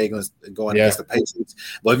hard to say going against the Patriots.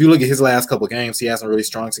 But if you look at his last couple of games, he hasn't really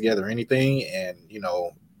strung together anything. And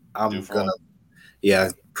I'm gonna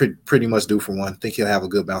pretty much due for one. I think he'll have a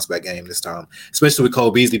good bounce back game this time, especially with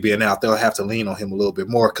Cole Beasley being out. They'll have to lean on him a little bit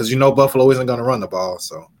more because Buffalo isn't going to run the ball.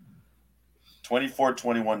 So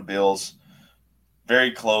 24-21 Bills,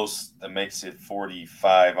 very close. That makes it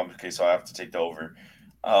 45. Okay, so I have to take the over.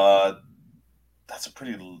 That's a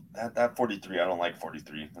pretty that 43. I don't like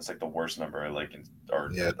 43. That's like the worst number I like,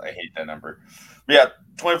 I hate that number. But yeah,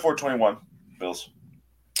 24-21 Bills.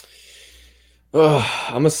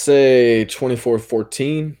 I'm gonna say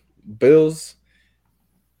 24-14 Bills.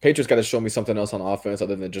 Patriots got to show me something else on offense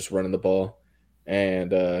other than just running the ball.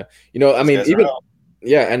 And and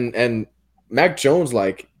Mac Jones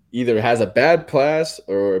either has a bad pass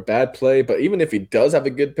or a bad play, but even if he does have a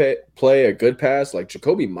good play, a good pass, like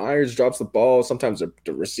Jacoby Myers drops the ball, sometimes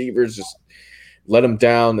the receivers just let him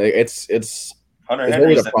down. It's Hunter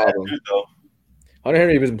Henry's a problem. Dude, though. Hunter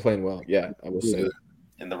Henry wasn't playing well. Yeah, I will say that.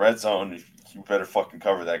 In the red zone, you better fucking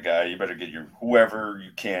cover that guy. You better get whoever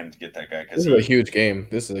you can to get that guy. This is a huge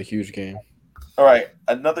game. All right,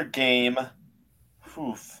 another game.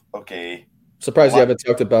 Oof. Okay. Surprised you haven't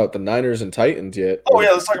talked about the Niners and Titans yet. Oh,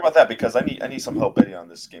 yeah, let's talk about that because I need some help betting on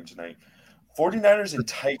this game tonight. 49ers and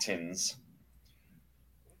Titans.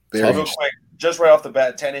 Real quick, just right off the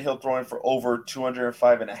bat, Tannehill throwing for over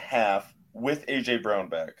 205.5 with A.J. Brown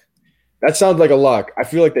back. That sounds like a lock. I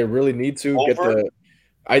feel like they really need to get the –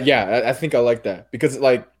 I think I like that because,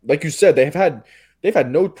 like you said, they've had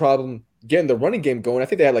no problem getting the running game going. I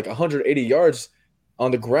think they had 180 yards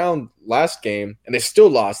on the ground last game, and they still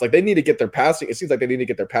lost. They need to get their passing. It seems like they need to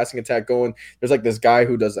get their passing attack going. There's this guy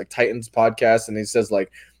who does Titans podcast, and he says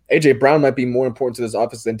AJ Brown might be more important to this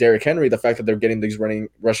offense than Derrick Henry. The fact that they're getting these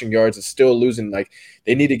rushing yards is still losing.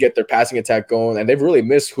 They need to get their passing attack going, and they've really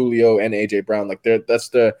missed Julio and AJ Brown.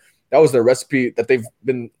 That was their recipe that they've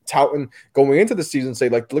been touting going into the season. Say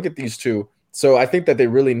look at these two. So I think that they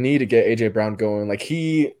really need to get AJ Brown going.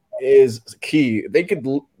 He is key.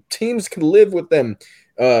 Teams can live with them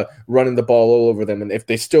running the ball all over them, and if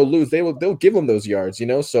they still lose, they'll give them those yards.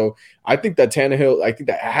 So I think that Tannehill, I think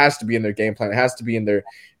that has to be in their game plan. It has to be in their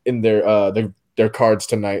cards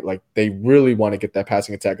tonight. They really want to get that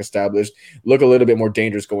passing attack established. Look a little bit more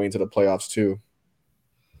dangerous going into the playoffs too.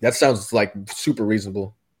 That sounds super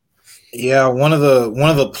reasonable. Yeah, one of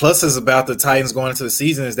the pluses about the Titans going into the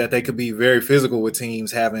season is that they could be very physical with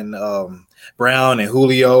teams having Brown and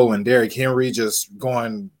Julio and Derrick Henry just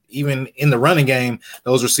going. Even in the running game,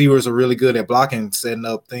 those receivers are really good at blocking, setting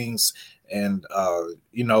up things. And,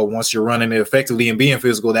 once you're running it effectively and being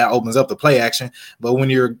physical, that opens up the play action. But when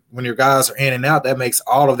your guys are in and out, that makes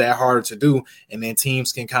all of that harder to do. And then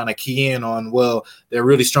teams can kind of key in on, well, they're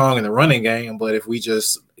really strong in the running game. But if we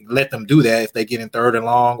just let them do that, if they get in third and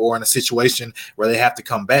long or in a situation where they have to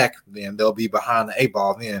come back, then they'll be behind the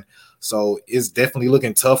 8-ball then. So it's definitely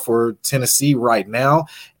looking tough for Tennessee right now.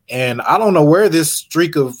 And I don't know where this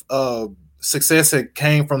streak of success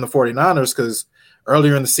came from the 49ers because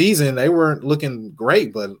earlier in the season, they weren't looking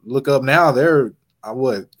great. But look up now, I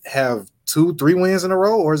would have 2-3 wins in a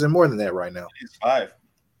row, or is it more than that right now? It's 5.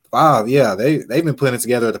 5, yeah. They've been putting it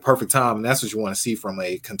together at the perfect time, and that's what you want to see from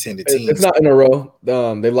a contended team. It's not in a row.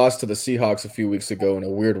 They lost to the Seahawks a few weeks ago in a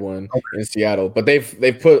weird one in Seattle. But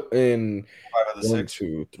they've put in 5 of the 6. 1,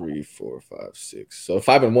 2, 3, 4, 5, 6. So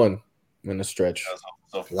 5-1 in the stretch.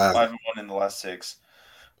 So 5-1 in the last 6.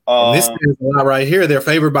 And this is a lot right here. They're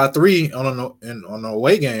favored by 3 on an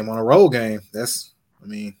away game, on a road game.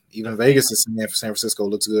 Even Vegas is saying San Francisco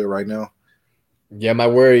looks good right now. Yeah, my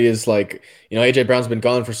worry is AJ Brown's been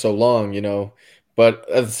gone for so long, but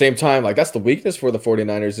at the same time, that's the weakness for the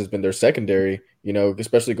 49ers has been their secondary,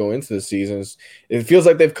 especially going into the seasons. It feels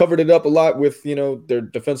like they've covered it up a lot with, their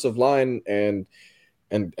defensive line and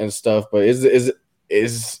stuff. But is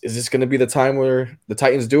this going to be the time where the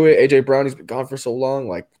Titans do it? AJ Brown, he's been gone for so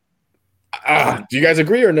long. Do you guys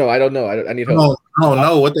agree or no? I don't know. I need help. I don't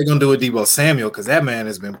know what they're going to do with Deebo Samuel because that man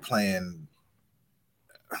has been playing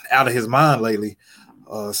out of his mind lately.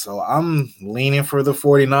 So I'm leaning for the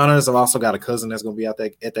 49ers. I've also got a cousin that's going to be at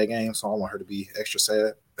that game, so I want her to be extra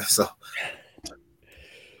sad. So,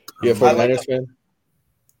 you a 49ers fan?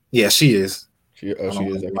 Yeah, she is. She is.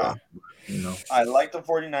 Okay. I like the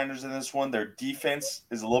 49ers in this one. Their defense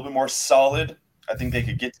is a little bit more solid. I think they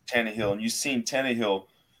could get to Tannehill, and you've seen Tannehill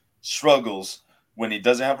struggles when he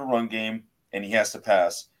doesn't have a run game and he has to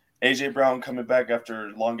pass. A.J. Brown coming back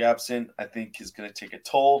after long absent, I think is going to take a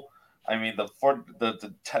toll. I mean, the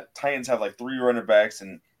Titans have like 3 running backs,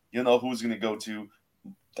 and you know who's going to go to.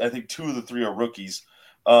 I think 2 of the 3 are rookies.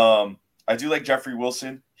 I do like Jeffrey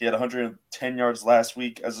Wilson. He had 110 yards last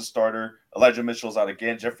week as a starter. Elijah Mitchell's out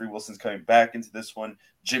again. Jeffrey Wilson's coming back into this one.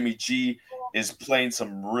 Jimmy G is playing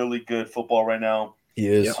some really good football right now. He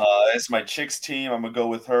is. It's my Chicks team. I'm going to go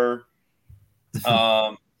with her.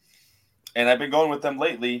 And I've been going with them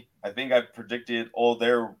lately. I think I've predicted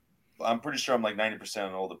I'm pretty sure I'm like 90%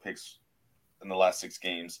 on all the picks in the last 6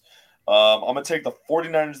 games. I'm going to take the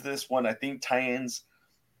 49ers this one. I think Titans,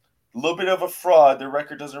 a little bit of a fraud. Their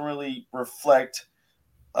record doesn't really reflect.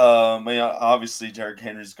 Obviously, Derrick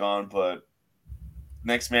Henry's gone, but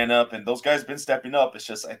next man up. And those guys have been stepping up. It's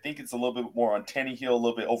just I think it's a little bit more on Tannehill, a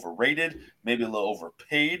little bit overrated, maybe a little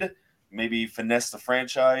overpaid, maybe finesse the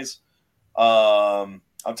franchise. I'm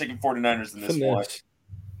taking 49ers in this one.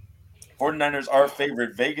 49ers are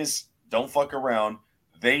favorite. Vegas, don't fuck around.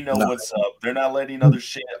 They know what's up. They're not letting other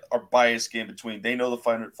shit or bias get in between. They know the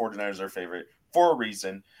 49ers are favorite for a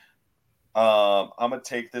reason. I'm going to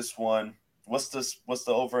take this one. What's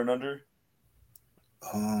the over and under?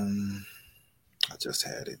 I just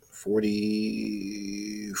had it.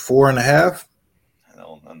 44.5.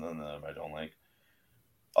 No, I don't like.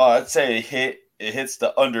 I'd say it hits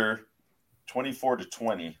the under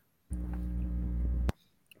 24-20.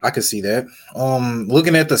 I could see that.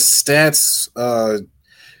 Looking at the stats,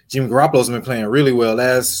 Jimmy Garoppolo's been playing really well.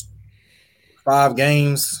 Last 5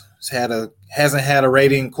 games, hasn't had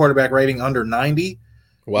a quarterback rating under 90.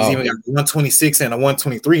 Wow. He's even got 126 and a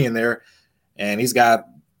 123 in there, and he's got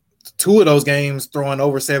 2 of those games throwing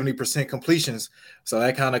over 70% completions. So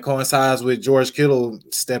that kind of coincides with George Kittle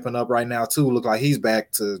stepping up right now too. Look like he's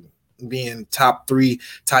back to being top 3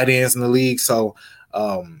 tight ends in the league. So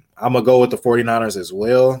I'm going to go with the 49ers as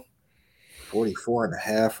well.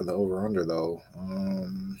 44.5 for the over-under, though.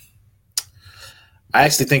 I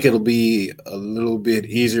actually think it'll be a little bit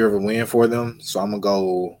easier of a win for them. So I'm going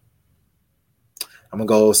to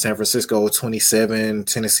go San Francisco 27,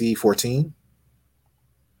 Tennessee 14.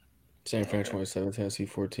 San Fran 27, Tennessee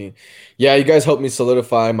 14. Yeah, you guys helped me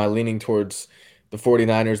solidify my leaning towards the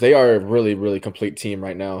 49ers. They are a really, really complete team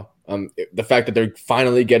right now. The fact that they're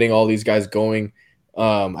finally getting all these guys going.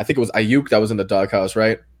 I think it was Ayuk that was in the doghouse,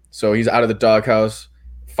 right? So he's out of the doghouse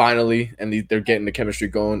finally, and they're getting the chemistry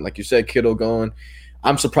going. Like you said, Kittle going.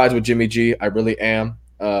 I'm surprised with Jimmy G. I really am.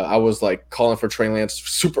 I was like calling for Trey Lance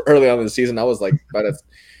super early on in the season. I was like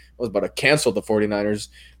about to cancel the 49ers,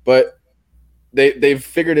 but they've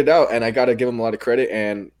figured it out, and I got to give them a lot of credit.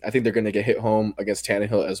 And I think they're going to get hit home against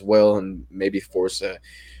Tannehill as well, and maybe force a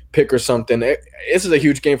pick or something. This is a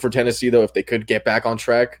huge game for Tennessee, though, if they could get back on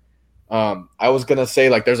track. I was going to say,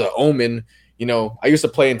 like, there's an omen. You know, I used to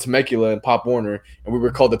play in Temecula and Pop Warner, and we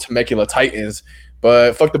were called the Temecula Titans.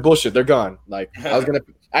 But fuck the bullshit, they're gone. Like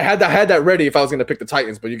I had that ready if I was gonna pick the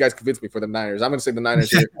Titans, but you guys convinced me for the Niners. I'm gonna say the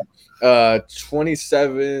Niners here,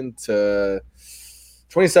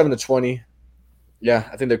 27-20. Yeah,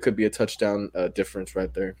 I think there could be a touchdown difference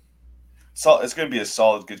right there. So it's gonna be a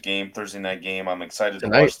solid, good game, Thursday night game. I'm excited to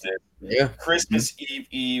watch this. Yeah, Christmas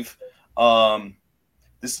Eve.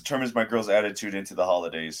 This determines my girl's attitude into the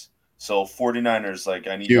holidays. So 49ers, like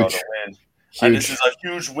I need y'all to win. And this is a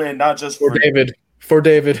huge win, not just for David. For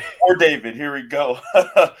David, here we go.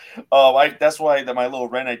 That's why my little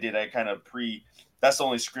rant I did. I kind of that's the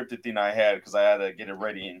only scripted thing I had because I had to get it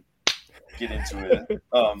ready and get into it.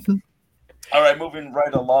 All right, moving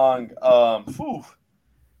right along.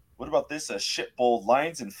 What about this? A shit bowl,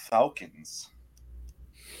 Lions and Falcons.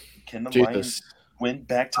 Can the Lions win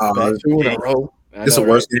back to back? 2 in a row. It's a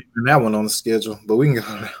worse game than that one on the schedule, but we can go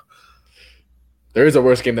now. There is a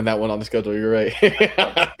worse game than that one on the schedule. You're right.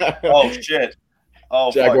 Oh shit. Oh,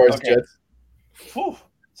 Jaguars, okay. Jets. Whew.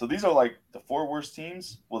 So these are like the 4 worst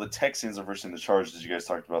teams. Well, the Texans are versus the Chargers. You guys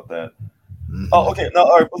talked about that. Mm-hmm. Oh, okay. No,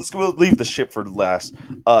 all right. We'll leave the shit for last.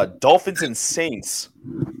 Dolphins and Saints.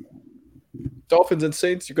 Dolphins and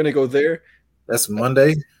Saints. You're gonna go there. That's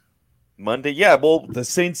Monday. Yeah. Well, the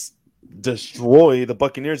Saints destroy the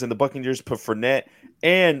Buccaneers, and the Buccaneers put Fournette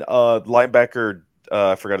and linebacker.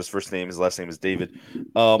 I forgot his first name. His last name is David.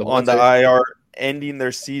 On the IR, ending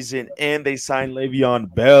their season, and they signed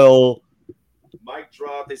Le'Veon Bell. Mic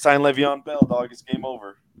drop. They signed Le'Veon Bell, dog. It's game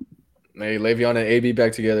over. Hey, Le'Veon and AB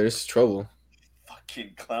back together. It's trouble.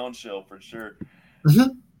 Fucking clown show for sure.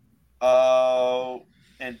 Mm-hmm.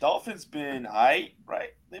 And Dolphins been all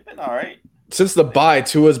right? They've been all right. Since the bye,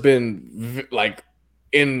 Tua's been like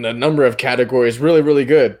in a number of categories really, really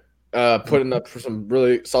good. putting up for some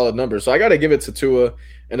really solid numbers. So I got to give it to Tua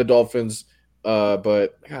and the Dolphins.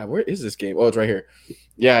 But God, where is this game? Oh, it's right here.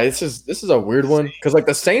 Yeah, this is a weird one because like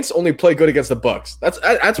the Saints only play good against the Bucks. That's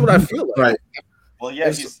what I feel like. Right. Well,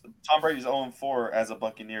 yeah, Tom Brady's 0-4 as a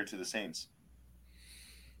Buccaneer to the Saints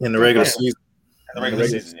in the regular season. In the regular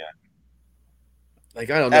season, yeah.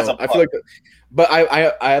 Like I don't know. I feel like, but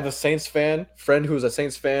I have a Saints friend who's a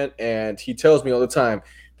Saints fan, and he tells me all the time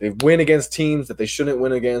they win against teams that they shouldn't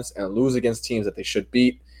win against, and lose against teams that they should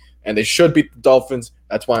beat, and they should beat the Dolphins.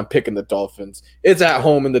 That's why I'm picking the Dolphins. It's at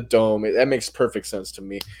home in the Dome. That makes perfect sense to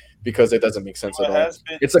me because it doesn't make sense at all.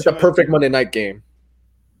 It's like the perfect Monday night game.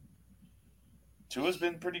 Tua's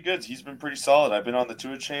been pretty good. He's been pretty solid. I've been on the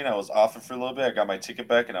Tua chain. I was off it for a little bit. I got my ticket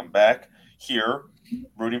back, and I'm back here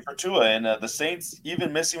rooting for Tua. And the Saints,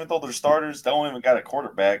 even missing with all their starters, don't even got a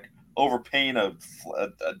quarterback, overpaying a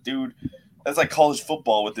dude. That's like college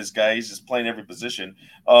football with this guy. He's just playing every position.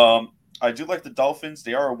 I do like the Dolphins.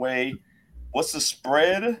 They are away. What's the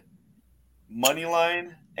spread, money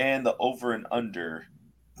line, and the over and under?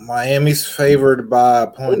 Miami's favored by a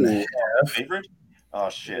point and a half. Favorite? Oh,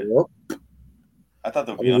 shit. Yep. I thought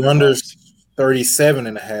that would be under 37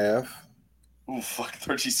 and a half. Ooh, fuck,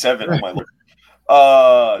 37. Oh, my lord.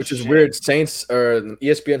 Which is weird. Saints or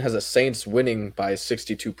ESPN has a Saints winning by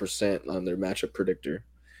 62% on their matchup predictor.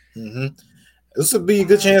 Mm-hmm. This would be a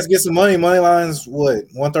good chance to get some money. Money line's what,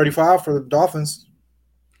 135 for the Dolphins?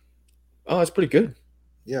 Oh, that's pretty good.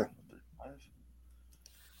 Yeah.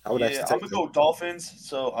 I'm gonna go Dolphins.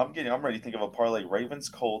 So I'm ready to think of a parlay. Ravens,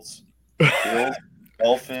 Colts, Bills,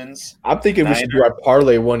 Dolphins. I'm thinking we should do our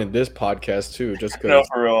parlay one in this podcast too, just because. No,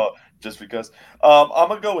 for real. Just because. I'm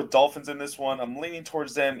gonna go with Dolphins in this one. I'm leaning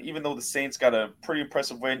towards them, even though the Saints got a pretty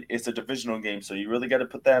impressive win. It's a divisional game, so you really got to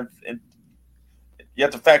put that in. You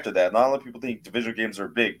have to factor that. Not a lot of people think divisional games are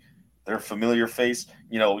big. They're a familiar face.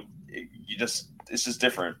 It's just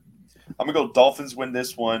different. I'm gonna go Dolphins win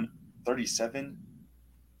this one, 37.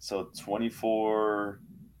 So 24-16.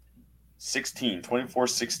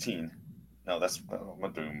 24-16. No,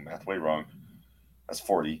 I'm doing math way wrong. That's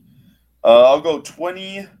 40. I'll go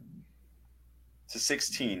 20-16.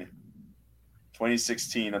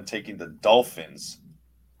 2016. I'm taking the Dolphins.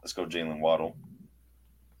 Let's go Jalen Waddle.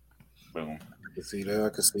 Boom. I can see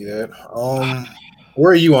that.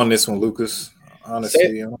 Where are you on this one, Lucas?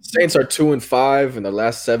 Honestly, Saints are 2-5 in the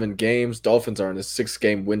last 7 games. Dolphins are on a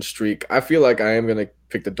 6-game win streak. I feel like I am gonna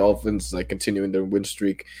pick the Dolphins, like continuing their win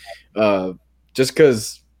streak, just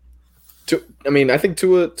because. I think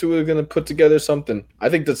Tua gonna put together something. I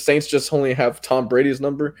think the Saints just only have Tom Brady's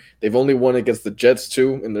number. They've only won against the Jets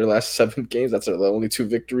too in their last 7 games. That's the only 2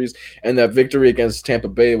 victories, and that victory against Tampa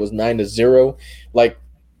Bay was 9-0. Like,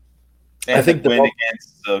 and I think the win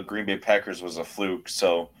against the Green Bay Packers was a fluke.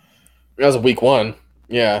 So that was a week 1.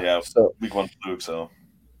 Yeah. So week 1 fluke. So.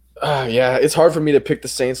 Yeah, it's hard for me to pick the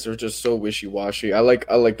Saints. They're just so wishy-washy. I like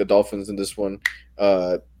the Dolphins in this one.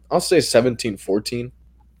 I'll say 17-14.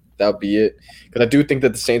 That'll be it. Because I do think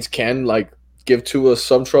that the Saints can give Tua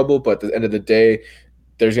some trouble, but at the end of the day,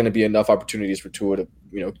 there's going to be enough opportunities for Tua to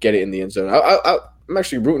get it in the end zone. I'm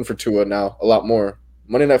actually rooting for Tua now a lot more.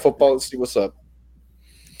 Monday Night Football. Let's see what's up.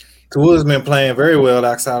 Tua's been playing very well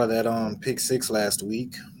outside of that pick 6 last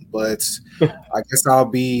week. But I guess I'll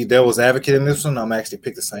be devil's advocate in this one. I'm actually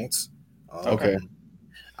pick the Saints. Okay.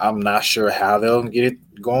 I'm not sure how they'll get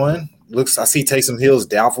it going. I see Taysom Hill's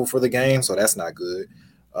doubtful for the game, so that's not good.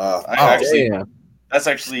 That's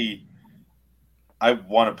actually I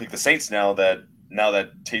want to pick the Saints now that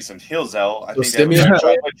Taysom Hill's out. I think that's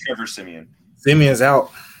Trevor Siemian. Simeon's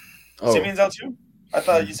out. Oh. Simeon's out too? I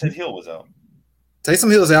thought you said Hill was out.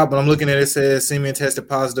 Taysom Hill's out, but I'm looking at it says Simeon tested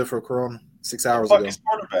positive for corona 6 hours ago. His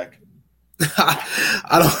quarterback.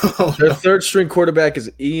 I don't know. Their third string quarterback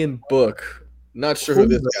is Ian Book. Not sure who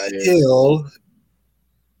this guy is.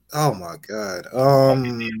 Oh my god.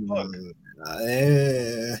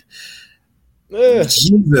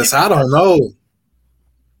 Jesus, I don't know.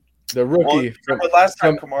 The rookie. You remember last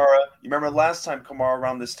time Kamara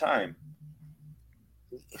around this time?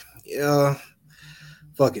 Yeah.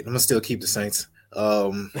 Fuck it. I'm gonna still keep the Saints.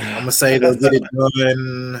 I'm gonna say they'll get it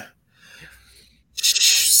done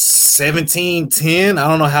 17-10. I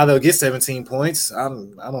don't know how they'll get 17 points. I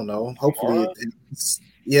don't know. Hopefully,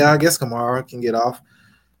 I guess Kamara can get off.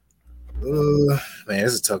 Man,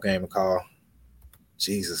 this is a tough game to call.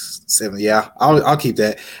 Jesus, 7. Yeah, I'll keep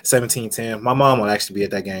that 17-10. My mom will actually be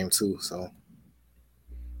at that game too. So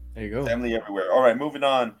there you go. Family everywhere. All right, moving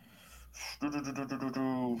on. Rams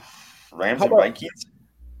and Vikings.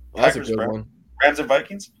 That's a good one. Rams and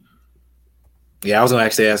Vikings. Yeah, I was gonna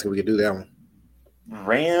actually ask if we could do that one.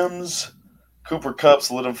 Rams, Cooper Kupp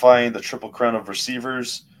solidifying the triple crown of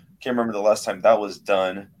receivers. Can't remember the last time that was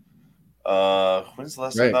done. When's the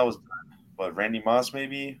last time that was done? What, Randy Moss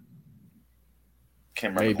maybe?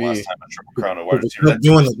 Can't remember the last time a triple crown of wide receiver.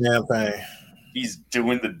 Doing the damn thing. He's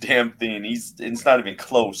doing the damn thing. It's not even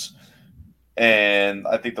close. And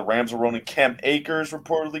I think the Rams are rolling. Cam Akers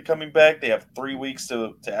reportedly coming back. They have 3 weeks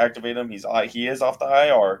to activate him. He is off the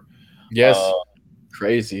IR. Yes,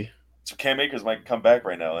 crazy. So Cam Akers might come back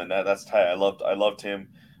right now, and that's tight. I loved him.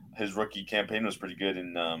 His rookie campaign was pretty good,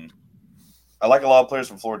 and I like a lot of players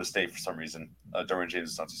from Florida State for some reason. Derwin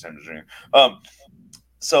James, Asante Samuel Jr.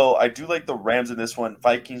 So I do like the Rams in this one.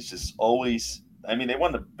 Vikings just always. I mean, they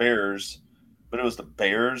won the Bears, but it was the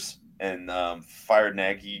Bears, and fired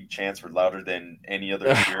Nagy chants were louder than any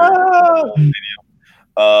other cheer.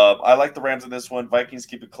 I like the Rams in this one. Vikings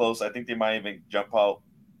keep it close. I think they might even jump out.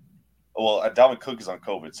 Well, Dalvin Cook is on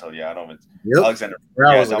COVID, so yeah, I don't even. Yep. Alexander.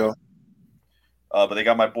 But they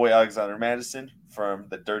got my boy Alexander Madison from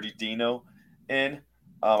the Dirty Dino in.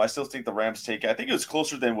 I still think the Rams take it. I think it was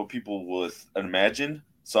closer than what people would imagine.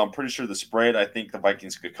 So I'm pretty sure the spread, I think the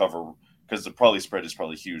Vikings could cover because the spread is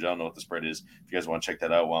probably huge. I don't know what the spread is. If you guys want to check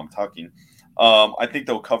that out while I'm talking. I think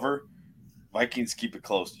they'll cover. Vikings keep it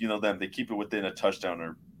close. You know them. They keep it within a touchdown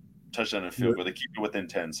and field goal. They keep it within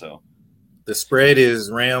 10, so. The spread is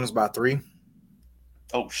Rams by 3.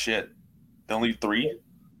 Oh, shit. They only 3?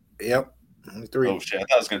 Yep. Only 3. Oh, shit. I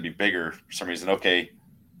thought it was going to be bigger for some reason. Okay.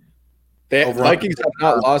 Vikings have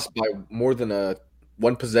not lost by more than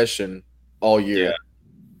one possession all year. Yeah.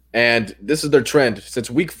 And this is their trend. Since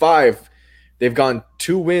week 5, they've gone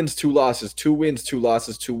 2 wins, 2 losses, 2 wins, 2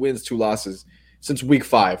 losses, 2 wins, 2 losses since week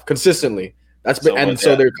 5 consistently.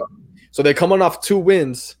 So they're coming off 2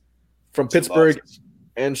 wins from Pittsburgh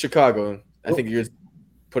and Chicago. I think you're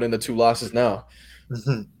putting the 2 losses now.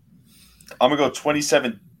 Mm-hmm. I'm going to go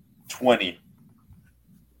 27-20.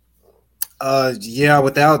 Yeah,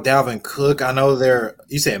 without Dalvin Cook, I know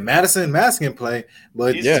you said Madison can play,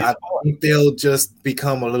 but I think they'll just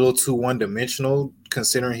become a little too one-dimensional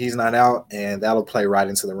considering he's not out, and that'll play right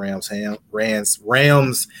into the Rams' hands.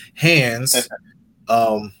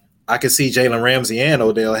 I could see Jalen Ramsey and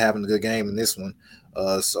Odell having a good game in this one.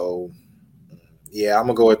 So yeah, I'm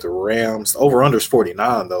gonna go with the Rams. Over/under is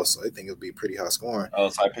 49 though, so I think it'll be pretty high scoring. Oh,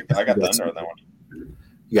 so I got the under on that one.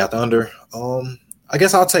 You got the under. I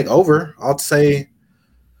guess I'll take over. I'll say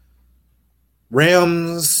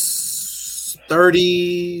Rams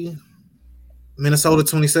 30, Minnesota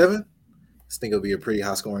 27. I think it'll be a pretty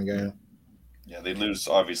high scoring game. Yeah, they lose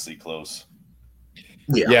obviously close.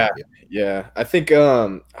 Yeah. I think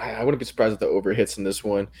I wouldn't be surprised if the over hits in this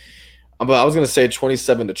one. But I was gonna say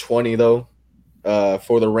 27-20 though,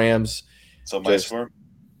 for the Rams. So my score.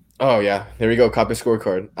 Oh, yeah. There we go. Copy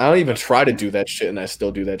scorecard. I don't even try to do that shit, and I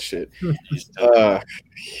still do that shit. But,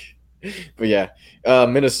 yeah.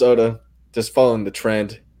 Minnesota just following the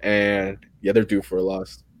trend, and, yeah, they're due for a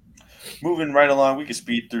loss. Moving right along, we can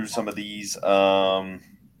speed through some of these. Bucks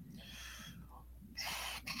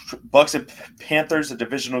and Panthers, a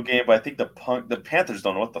divisional game, but I think the Panthers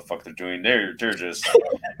don't know what the fuck they're doing. They're just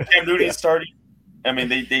 – Cam Newton starting. I mean,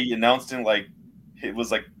 they announced him like it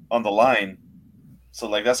was, like, on the line. So,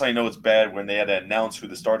 like, that's how you know it's bad when they had to announce who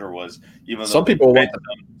the starter was. Even some people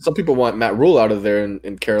want Matt Rule out of there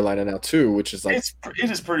in Carolina now too, which is like it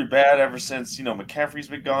is pretty bad ever since McCaffrey's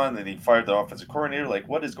been gone. Then he fired the offensive coordinator. Like,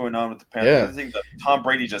 what is going on with the Panthers? Yeah. I think that Tom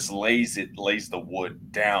Brady just lays the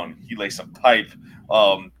wood down. He lays some pipe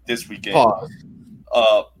this weekend.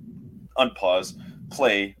 Unpause.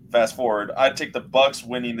 Play. Fast forward. I'd take the Bucks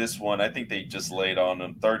winning this one. I think they just laid on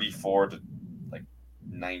them 34-9.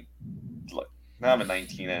 Now I'm at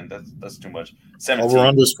 19, and that's too much. 17.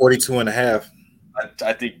 Over/under is 42.5.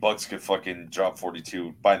 I think Bucks could fucking drop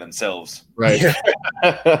 42 by themselves. Right.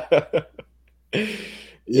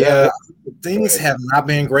 Yeah. Things have not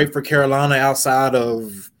been great for Carolina outside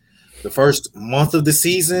of the first month of the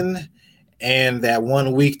season and that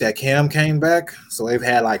 1 week that Cam came back. So they've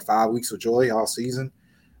had like 5 weeks of joy all season.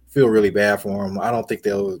 Feel really bad for them. I don't think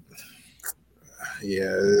they'll –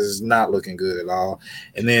 yeah, it's not looking good at all.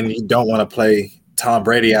 And then you don't want to play Tom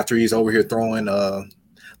Brady after he's over here throwing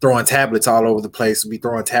tablets all over the place. Be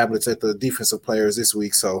throwing tablets at the defensive players this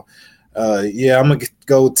week. So, yeah, I'm going to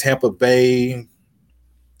go Tampa Bay.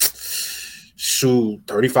 Shoot,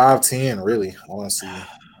 35-10, really, honestly. Yeah.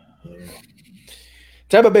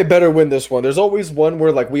 Tampa Bay better win this one. There's always one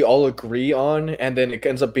where like we all agree on, and then it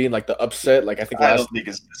ends up being like the upset. Like I don't think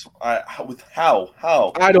it's this.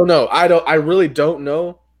 How? I don't know. I really don't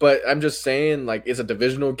know. But I'm just saying, like it's a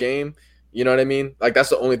divisional game. You know what I mean? Like that's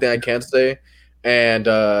the only thing I can say. And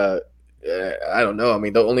I don't know. I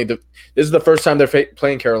mean, this is the first time they're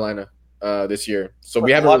playing Carolina this year, so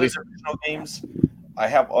we haven't released divisional games. I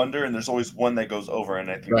have under, and there's always one that goes over, and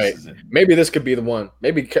I think right. This is it. Maybe this could be the one.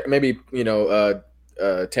 Maybe Tampa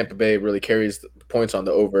Bay really carries the points on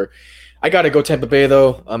the over. I got to go Tampa Bay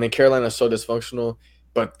though. I mean, Carolina's so dysfunctional,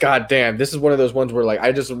 but goddamn, this is one of those ones where like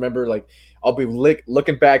I just remember like I'll be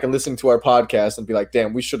looking back and listening to our podcast and be like,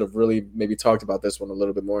 damn, we should have really maybe talked about this one a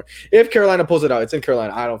little bit more. If Carolina pulls it out, it's in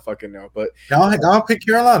Carolina. I don't fucking know, but go pick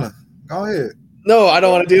Carolina. Go ahead. No, I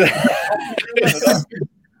don't want to do that.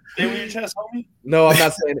 Stay with your chest, homie. No, I'm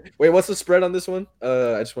not saying it. Wait, what's the spread on this one?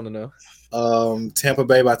 I just want to know. Tampa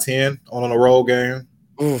Bay by 10 on a road game.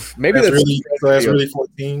 Oof, maybe that's really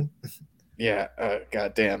 14. Yeah,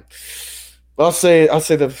 goddamn. Well, I'll say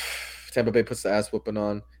the Tampa Bay puts the ass whooping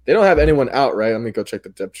on. They don't have anyone out, right? Let me go check the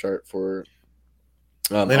depth chart for.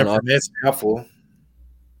 Leonard Fournette's doubtful.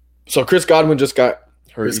 So Chris Godwin just got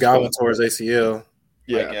hurt. Chris Godwin tore his ACL.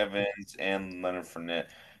 Yeah, Mike Evans and Leonard Fournette.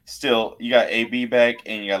 Still, you got AB back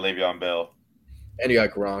and you got Le'Veon Bell, and you got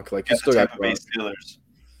Gronk. Like you still got Gronk. Steelers.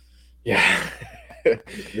 Yeah.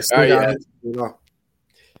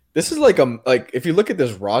 This is like if you look at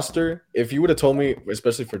this roster, if you would have told me,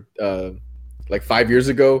 especially for like 5 years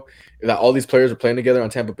ago, that all these players are playing together on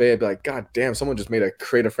Tampa Bay, I'd be like, God damn, someone just made a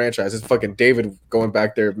creative franchise. It's fucking David going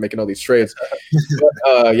back there making all these trades.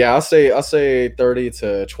 But, yeah, I'll say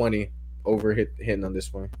 30-20 over hitting on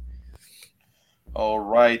this one. All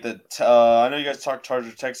right. I know you guys talked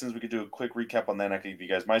Chargers Texans. We could do a quick recap on that. I can give you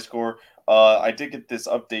guys my score. I did get this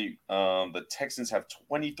update. The Texans have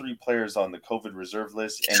 23 players on the COVID reserve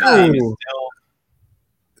list, and the game is still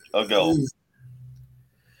a go.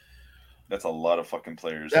 That's a lot of fucking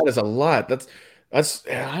players. That is a lot. That's.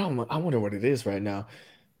 I wonder what it is right now,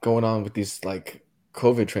 going on with these like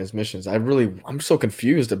COVID transmissions. I'm so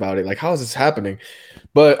confused about it. Like, how is this happening?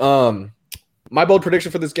 But my bold prediction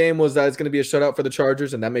for this game was that it's going to be a shutout for the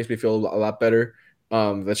Chargers, and that makes me feel a lot better.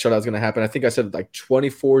 That shutout's going to happen. I think I said like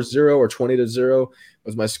 24-0 or 20-0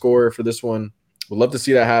 was my score for this one. Would love to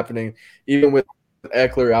see that happening, even with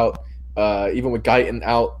Eckler out, even with Guyton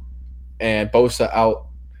out and Bosa out.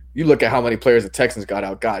 You look at how many players the Texans got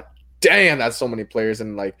out. God damn, that's so many players.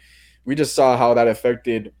 And like we just saw how that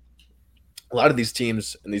affected a lot of these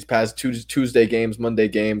teams in these past Tuesday games, Monday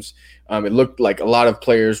games. It looked like a lot of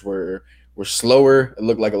players were slower. It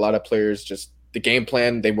looked like a lot of players just the game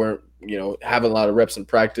plan, they weren't, having a lot of reps in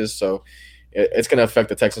practice. So it's going to affect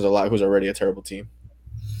the Texans a lot, who's already a terrible team.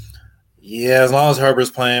 Yeah, as long as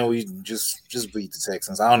Herbert's playing, we just beat the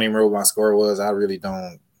Texans. I don't even remember what my score was. I really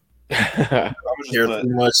don't care too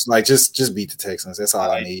much. Like, just beat the Texans. That's all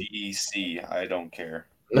I need. I don't care.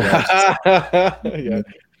 Yeah.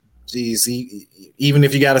 Geez, even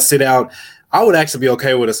if you got to sit out, I would actually be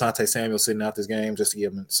okay with Asante Samuel sitting out this game just to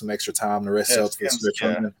give him some extra time. The rest else for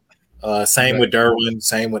same with Derwin,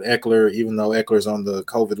 same with Eckler, even though Eckler's on the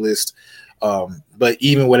COVID list. But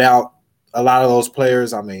even without a lot of those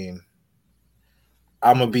players, I mean,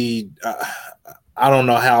 I'm going to be I don't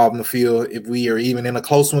know how I'm going to feel if we are even in a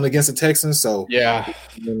close one against the Texans. So, yeah,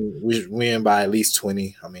 we win by at least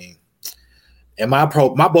 20. I mean, and my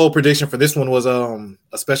bold prediction for this one was a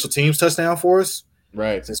special teams touchdown for us.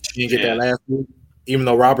 Right. Since we didn't get that last week. Even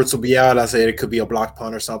though Roberts will be out, I said it could be a blocked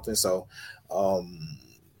punt or something. So,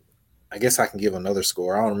 I guess I can give another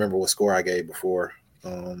score. I don't remember what score I gave before.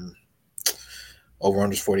 Over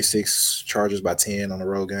under 46, Chargers by 10 on the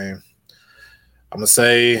road game. I'm going to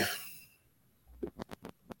say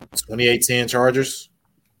 28-10 Chargers.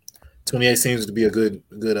 28 seems to be a good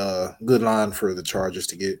line for the Chargers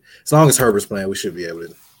to get. As long as Herbert's playing, we should be able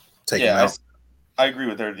to take him out. I agree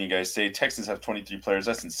with everything you guys say. Texans have 23 players.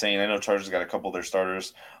 That's insane. I know Chargers got a couple of their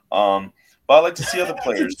starters. But I like to see other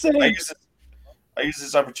players. I use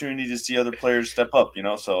this opportunity to see other players step up,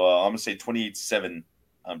 So I'm going to say 28-7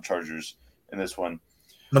 Chargers in this one. I'm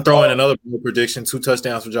going to throw in another prediction, 2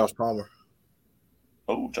 touchdowns for Josh Palmer.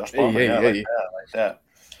 Oh, Josh Palmer. I like that.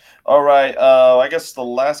 All right. I guess the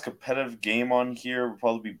last competitive game on here would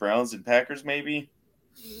probably be Browns and Packers, maybe.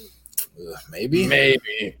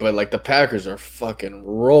 Maybe. But, like, the Packers are fucking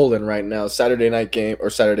rolling right now. Saturday night game or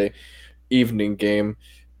Saturday evening game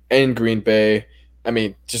in Green Bay. I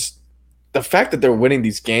mean, just the fact that they're winning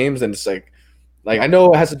these games, and it's like I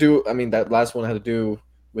know it has to do – I mean, that last one had to do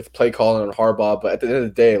with play calling on Harbaugh, but at the end of the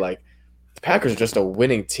day, like, the Packers are just a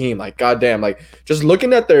winning team. Like, goddamn, like, just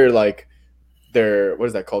looking at their what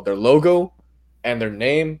is that called? Their logo and their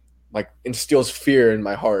name, like, instills fear in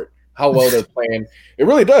my heart. How well they're playing. It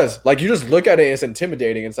really does. Like, you just look at it, it's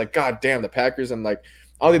intimidating. It's like, God damn, the Packers, and like,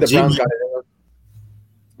 I don't think the Browns got it.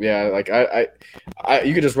 Yeah, like I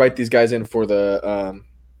you could just write these guys in for the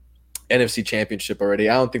NFC Championship already.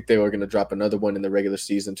 I don't think they were going to drop another one in the regular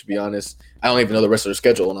season, to be honest. I don't even know the rest of their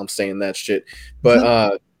schedule, and I'm saying that shit.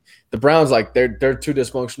 But the Browns, like, they're too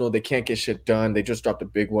dysfunctional. They can't get shit done. They just dropped a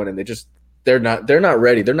big one, and they're not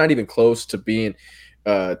ready. They're not even close to being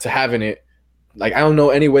to having it. Like, I don't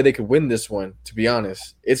know any way they could win this one, to be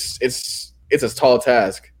honest. It's a tall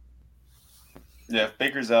task. Yeah, if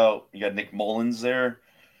Baker's out, you got Nick Mullins there.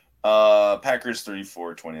 Packers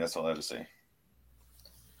 34-20. That's all I have to say.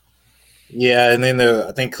 Yeah, and then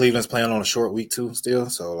I think Cleveland's playing on a short week too still.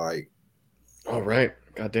 So, like, all right.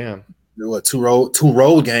 Goddamn. What, two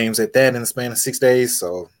road games at that in the span of 6 days.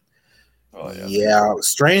 So, yeah.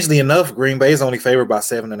 Strangely enough, Green Bay's only favored by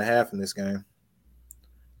 7.5 in this game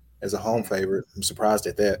as a home favorite. I'm surprised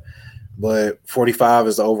at that. But 45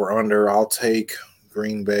 is the over-under. I'll take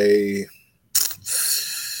Green Bay.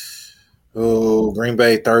 Oh, Green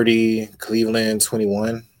Bay 30, Cleveland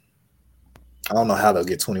 21. I don't know how they'll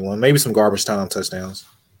get 21. Maybe some garbage time touchdowns.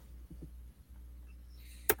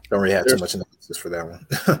 Don't really have too much analysis for that one.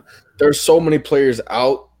 There's so many players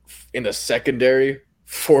out in the secondary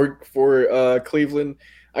for Cleveland.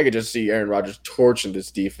 I could just see Aaron Rodgers torching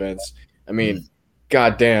this defense. I mean,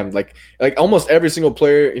 goddamn, like almost every single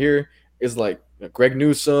player here is like Greg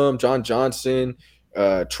Newsome, John Johnson,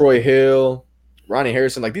 Troy Hill, Ronnie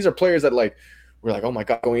Harrison. Like, these are players that, like, we're like, oh my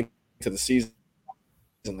god, going into the season,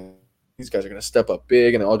 these guys are going to step up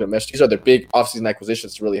big and they're all going to mesh. These are their big offseason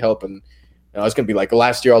acquisitions to really help. And it's going to be like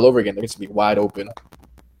last year all over again. They're going to be wide open.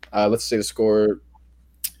 Let's say the score.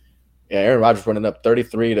 Yeah, Aaron Rodgers running up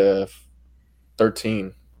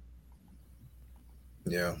 33-13.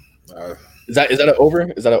 Yeah. Is that an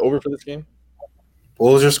over? Is that an over for this game?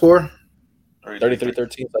 What was your score? 33-13. So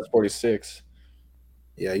that's 46.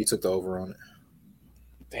 Yeah, you took the over on it.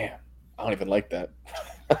 Damn. I don't even like that.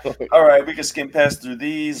 All right, we can skim past through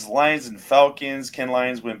these. Lions and Falcons. Can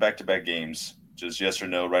Lions win back-to-back games? Just yes or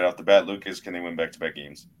no right off the bat. Lucas, can they win back-to-back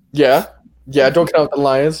games? Yeah. Don't count the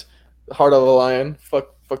Lions. Heart of the Lion.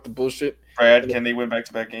 Fuck the bullshit. Brad, can they win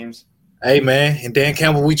back-to-back games? Hey, man. And Dan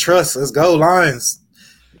Campbell, we trust. Let's go, Lions.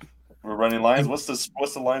 We're running Lions. What's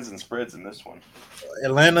the lines and spreads in this one?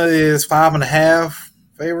 Atlanta is 5.5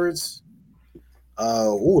 favorites.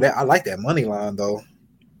 I like that money line, though.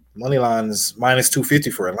 Money line is minus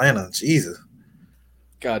 250 for Atlanta. Jesus.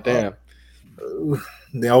 God damn.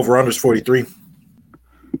 The over-under is 43.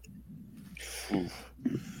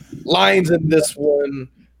 Lions in this one.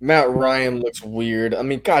 Matt Ryan looks weird. I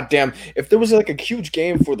mean, goddamn, if there was like a huge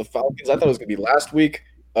game for the Falcons, I thought it was gonna be last week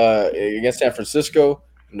against San Francisco.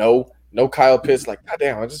 No Kyle Pitts. Like,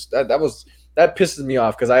 goddamn, that pisses me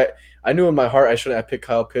off because I knew in my heart I shouldn't have picked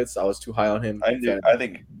Kyle Pitts. I was too high on him. I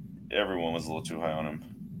think everyone was a little too high on him.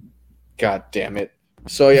 God damn it.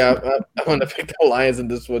 So, yeah, I'm going to pick the Lions in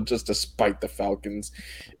this one just to spite the Falcons.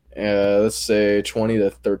 Let's say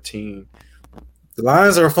 20-13. The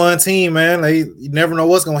Lions are a fun team, man. You never know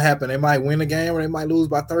what's going to happen. They might win a game or they might lose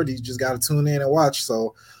by 30. You just got to tune in and watch.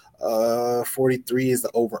 So, 43 is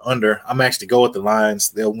the over-under. I'm actually going with the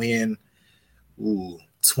Lions. They'll win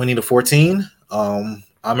 20-14. I'm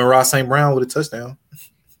in Ross St. Brown with a touchdown.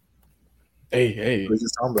 Hey. What are you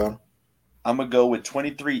talking about? I'm going to go with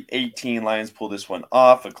 23-18. Lions pull this one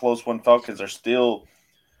off. A close one. Falcons are still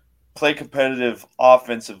play competitive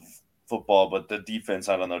offensive football, but the defense,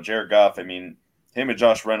 I don't know. Jared Goff, I mean, him and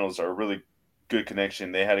Josh Reynolds are a really good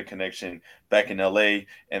connection. They had a connection back in L.A.,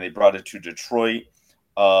 and they brought it to Detroit.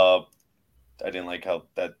 I didn't like how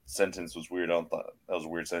that sentence was weird. I thought that was a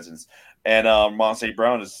weird sentence. And St.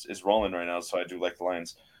 Brown is rolling right now, so I do like the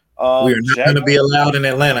Lions. We are not going to be allowed in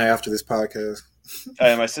Atlanta after this podcast.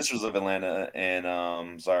 My sisters live in Atlanta,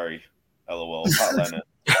 and sorry, LOL, Atlanta.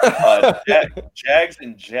 Jags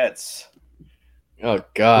and Jets. Oh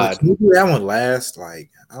God, can we do that one last?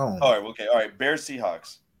 Like, I don't know. All right. Bears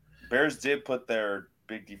Seahawks. Bears did put their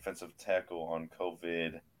big defensive tackle on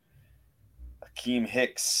COVID. Akeem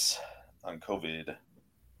Hicks on COVID. I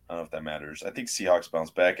don't know if that matters. I think Seahawks bounce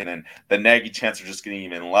back, and then the Nagy chants are just getting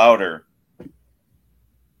even louder.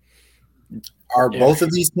 Are both of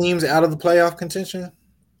these teams out of the playoff contention?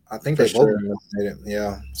 I think they both.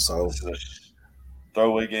 Yeah. So this is a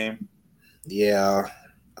throwaway game. Yeah.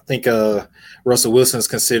 I think Russell Wilson's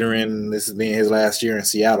considering this as being his last year in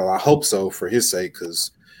Seattle. I hope so for his sake,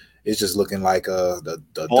 because it's just looking like the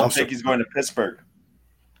Bolton think he's going to Pittsburgh.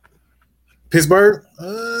 Pittsburgh?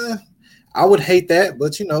 I would hate that,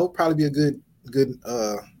 but probably be a good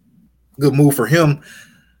move for him.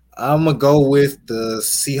 I'm going to go with the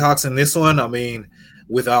Seahawks in this one. I mean,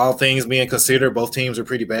 with all things being considered, both teams are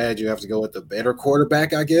pretty bad. You have to go with the better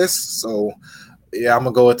quarterback, I guess. So, yeah, I'm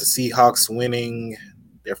going to go with the Seahawks winning.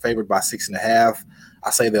 They're favored by 6.5. I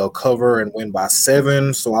say they'll cover and win by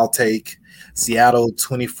 7. So I'll take Seattle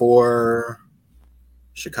 24,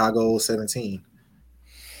 Chicago 17.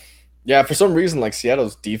 Yeah, for some reason, like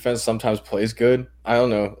Seattle's defense sometimes plays good. I don't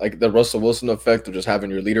know, like the Russell Wilson effect of just having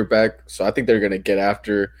your leader back. So I think they're gonna get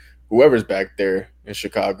after whoever's back there in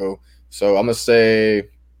Chicago. So I'm gonna say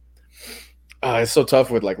it's so tough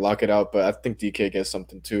with like lock it out, but I think DK gets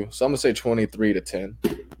something too. So I'm gonna say 23-10.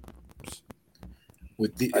 I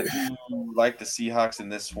do like the Seahawks in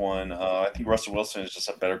this one. I think Russell Wilson is just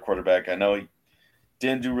a better quarterback. I know he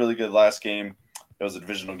didn't do really good last game. It was a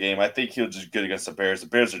divisional game. I think he'll just good against the Bears. The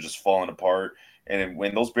Bears are just falling apart. And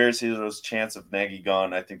when those Bears see those chance of Nagy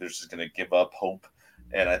gone, I think they're just going to give up hope.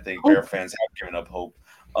 And I think Bear fans have given up hope.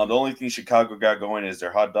 The only thing Chicago got going is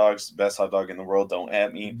their hot dogs, best hot dog in the world. Don't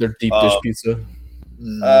at me. Their deep dish pizza.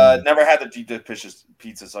 Never had the deep dish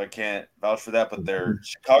pizza, so I can't vouch for that. But their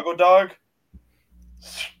Chicago dog,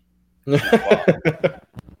 wow.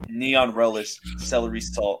 Neon relish, celery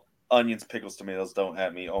salt, onions, pickles, tomatoes. Don't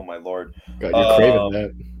at me. Oh my lord. God, you're craving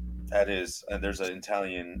that. That is, and there's an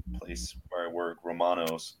Italian place where I work,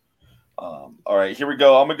 Romano's. All right, here we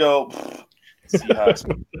go. I'm gonna go Seahawks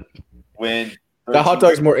win. That hot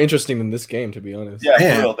dog's more interesting than this game, to be honest. Yeah,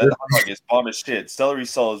 for real. That hot dog is bomb as shit. Celery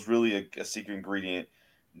salt is really a secret ingredient.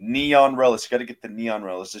 Neon relish. You got to get the neon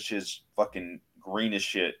relish. This shit is fucking green as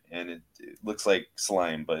shit, and it looks like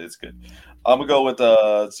slime, but it's good. I'm gonna go with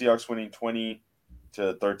Seahawks winning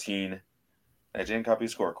 20-13. I didn't copy the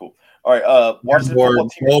score. Cool. All right. Washington football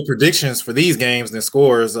team. More predictions for these games than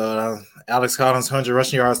scores. Alex Collins 100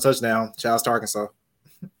 rushing yards touchdown. Charles to Arkansas.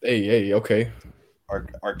 Hey, okay.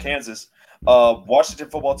 Arkansas. Washington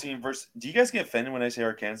football team versus. Do you guys get offended when I say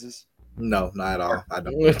Arkansas? No, not at all. I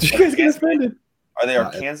don't. Do you guys get offended? Are they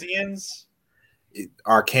Arkansans?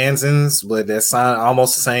 Arkansans, but that's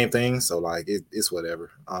almost the same thing. So like it's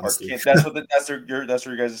whatever. Honestly, that's what your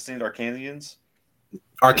guys' thing. Arkansans.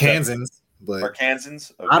 Arkansans. But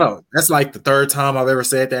Arkansans? Okay. I don't. That's like the third time I've ever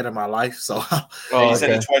said that in my life. So you said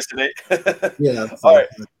it twice today. Yeah. So. All right.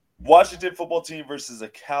 Washington football team versus the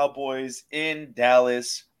Cowboys in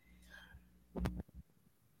Dallas.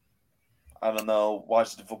 I don't know.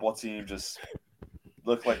 Washington football team just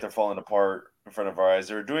look like they're falling apart in front of our eyes.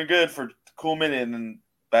 They were doing good for a cool minute and then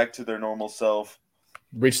back to their normal self.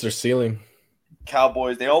 Reached their ceiling.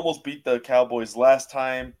 Cowboys. They almost beat the Cowboys last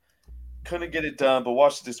time. Couldn't get it done, but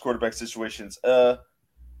Washington's quarterback situations. I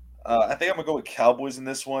think I'm gonna go with Cowboys in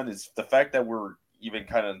this one. It's the fact that we're even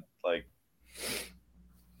kind of like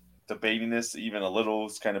debating this even a little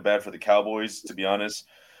is kind of bad for the Cowboys, to be honest.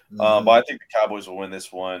 But I think the Cowboys will win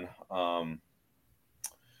this one.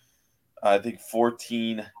 I think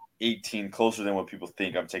 14-18, closer than what people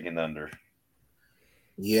think. I'm taking the under.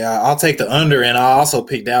 Yeah, I'll take the under, and I'll also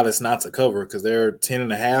pick Dallas not to cover because they're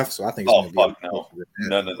 10.5. So I think. No. No.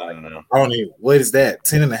 I don't even. What is that?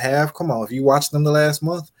 10.5? Come on, if you watched them the last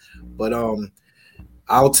month. But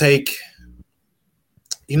I'll take.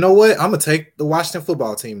 You know what? I'm gonna take the Washington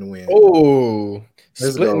football team to win. Oh,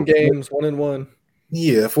 splitting games 1-1.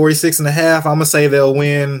 Yeah, 46.5. I'm gonna say they'll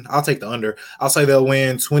win. I'll take the under. I'll say they'll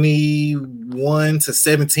win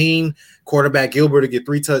 21-17. Quarterback Gilbert to get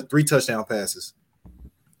three touchdown passes.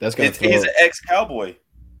 That's gonna. He's an ex-Cowboy.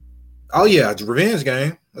 Oh yeah, it's a revenge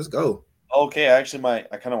game. Let's go. Okay, I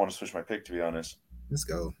kind of want to switch my pick, to be honest. Let's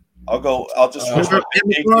go. I'll just switch my pick.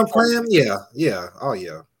 Yeah. Oh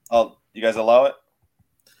yeah. You guys allow it?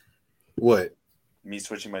 What? Me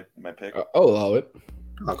switching my pick? I'll allow it.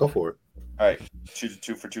 I'll go for it. All right,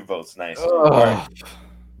 2 for 2 votes. Nice. All right.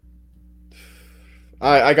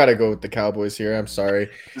 I gotta go with the Cowboys here. I'm sorry.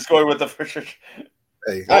 Just going with the for sure.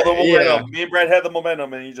 Hey, momentum. Me and Brad had the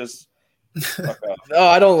momentum, and he just. No,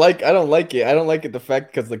 I don't like it. I don't like it. The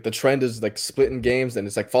fact because like the trend is like splitting games, and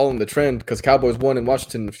it's like following the trend because Cowboys won in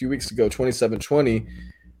Washington a few weeks ago, 27-20,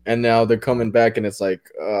 and now they're coming back, and it's like,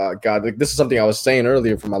 God, like, this is something I was saying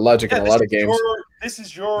earlier for my logic in a lot of games. This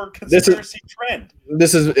is your conspiracy trend.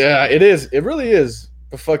 This is it is. It really is.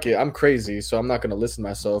 But fuck it, I'm crazy, so I'm not gonna listen to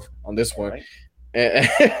myself on this one. Right.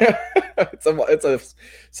 It's a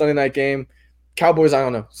Sunday night game. Cowboys, I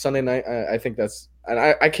don't know. Sunday night, I think that's – and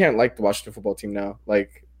I can't like the Washington football team now.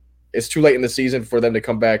 Like, it's too late in the season for them to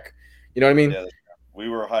come back. You know what I mean? Yeah, we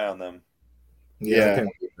were high on them. Yeah.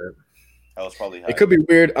 That was probably high. It could be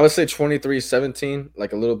weird. I would say 23-17,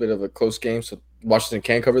 like a little bit of a close game, so Washington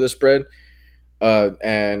can cover the spread.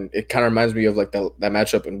 And it kind of reminds me of, like, that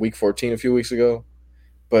matchup in Week 14 a few weeks ago.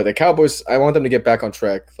 But the Cowboys, I want them to get back on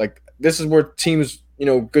track. Like, this is where teams,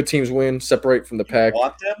 good teams win, separate from the pack. You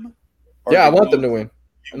want them? Yeah, I want them to win.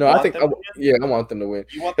 No, I think I want them to win.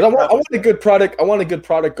 You want 'Cause the I want Cowboys a good product. I want a good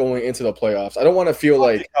product going into the playoffs. I don't want to feel Fuck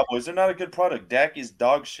like the Cowboys. They're not a good product. Dak is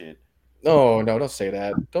dog shit. no, don't say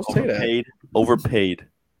that. Don't say that. Overpaid.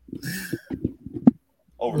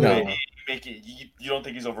 Overpaid. No. You don't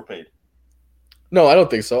think he's overpaid? No, I don't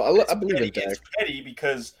think so. I believe in Dak. It's petty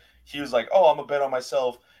because he was like, "Oh, I'm gonna bet on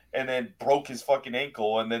myself," and then broke his fucking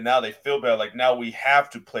ankle, and then now they feel bad. Like now we have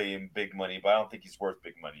to play him big money, but I don't think he's worth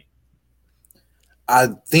big money. I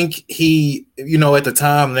think he, at the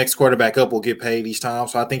time, next quarterback up will get paid each time.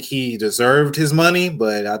 So I think he deserved his money,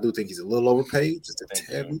 but I do think he's a little overpaid, just a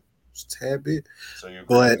tad bit. So you're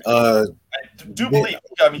But I do believe.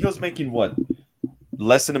 I mean, he was making what?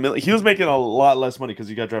 Less than $1 million. He was making a lot less money because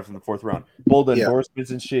he got drafted in the 4th round. Bold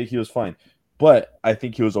endorsements and shit. He was fine, but I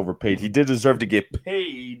think he was overpaid. He did deserve to get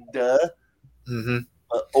paid.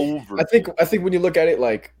 Over. I think when you look at it,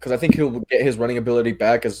 like, because I think he'll get his running ability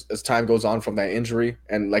back as time goes on from that injury,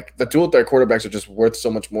 and like the dual threat quarterbacks are just worth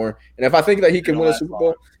so much more. And if I think that he can win a Super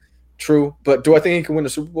Bowl, true. But do I think he can win a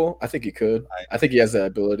Super Bowl? I think he could. I think he has that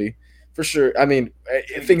ability for sure. I mean,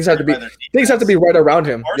 things have to be right around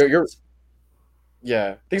him. Things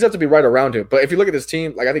have to be right around him. But if you look at this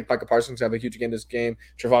team, like I think Micah Parsons have a huge game this game.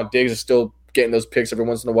 Trevon Diggs is still getting those picks every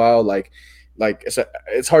once in a while. Like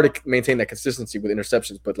it's hard to maintain that consistency with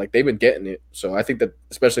interceptions, but like they've been getting it. So I think that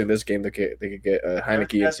especially in this game, they could get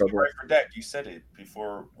Heineke in trouble. Right for Dak. You said it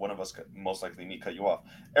before. One of us, most likely me, cut you off.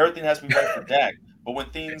 Everything has to be right for Dak. But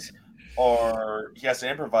when things he has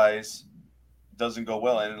to improvise, doesn't go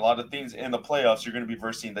well, and a lot of things in the playoffs, you're going to be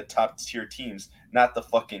versing the top tier teams, not the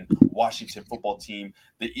fucking Washington football team,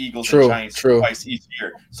 the Eagles and Giants twice each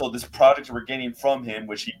year. So this product we're getting from him,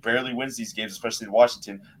 which he barely wins these games, especially in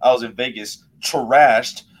Washington. I was in Vegas,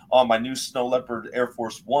 trashed on my new Snow Leopard Air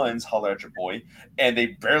Force Ones, holler at your boy, and they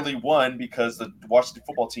barely won because the Washington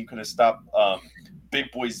football team couldn't stop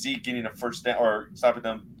big boy Zeke getting a first down or stopping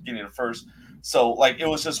them getting a first. So, like, it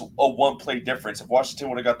was just a one-play difference. If Washington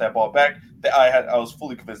would have got that ball back, I was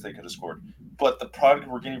fully convinced they could have scored. But the product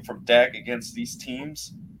we're getting from Dak against these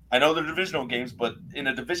teams, I know they're divisional games, but in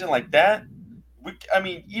a division like that,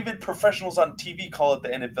 even professionals on TV call it the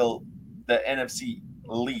NFL, the NFC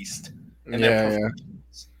least.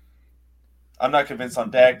 I'm not convinced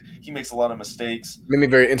on Dak. He makes a lot of mistakes. Made me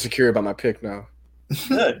very insecure about my pick now.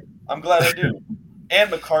 Good. I'm glad I do.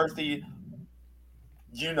 And McCarthy,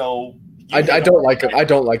 I don't like him. I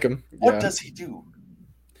don't like him. What does he do?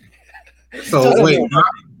 So wait,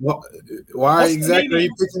 why exactly are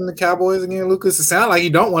you picking the Cowboys again, Lucas? It sounds like you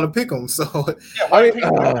don't want to pick them. So why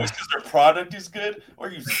because their product is good, or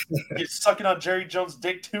you're sucking on Jerry Jones'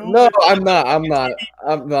 dick too? No, I'm not.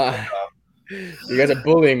 You guys are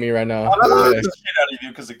bullying me right now. I'm not bullying the shit out of you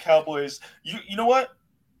because the Cowboys. You know what?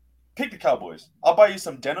 Pick the Cowboys. I'll buy you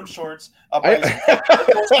some denim shorts. I'll buy you some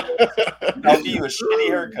I'll give you a shitty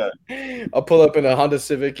haircut. I'll pull up in a Honda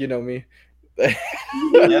Civic, you know me. The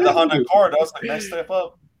Honda Accord. That was like next step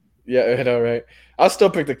up. Yeah, I know, right? I'll still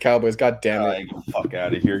pick the Cowboys. God damn it! Fuck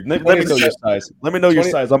out of here. Let me know your size. Let me know your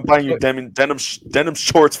size. I'm buying you denim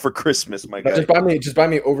shorts for Christmas, my guy. Just buy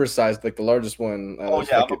me oversized, like the largest one.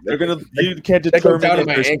 You can't determine if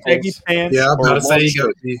they're baggy pants. Yeah, I'm about to say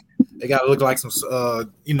they got to look like some,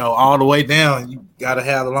 all the way down. You got to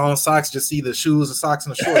have the long socks. Just see the shoes, the socks,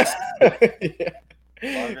 and the shorts.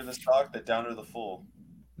 Longer the sock, the downer the full.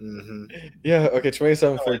 Mm-hmm. Yeah. Okay.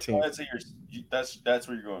 27-14. That's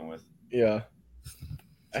where you're going with. Yeah.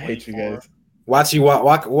 I hate you guys. Watch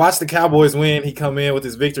the Cowboys win. He come in with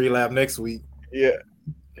his victory lap next week. Yeah.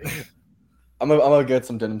 I'm gonna get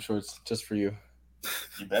some denim shorts just for you.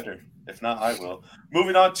 You better. If not, I will.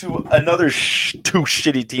 Moving on to another two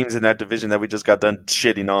shitty teams in that division that we just got done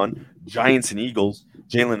shitting on. Giants and Eagles.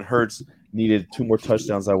 Jalen Hurts needed 2 more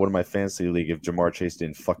touchdowns out of one of my fantasy league if Jamar Chase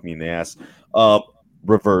didn't fuck me in the ass.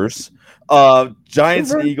 Reverse.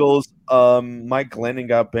 Giants and Eagles. Mike Glennon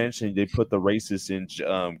got benched and they put the racist in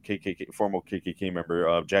KKK, former KKK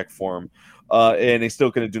member Jack Form. And they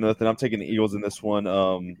still couldn't do nothing. I'm taking the Eagles in this one.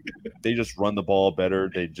 They just run the ball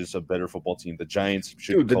better. They just a better football team. The Giants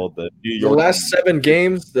should be called the New York. The last 7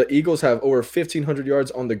 games, the Eagles have over 1,500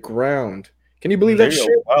 yards on the ground. Can you believe that shit?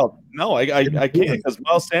 Wow. No, I can't because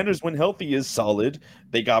Miles Sanders, when healthy, is solid.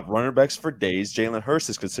 They got running backs for days. Jalen Hurts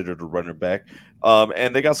is considered a runner back.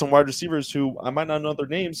 And they got some wide receivers who I might not know their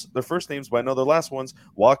names, their first names, but I know their last ones.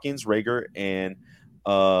 Watkins, Rager, and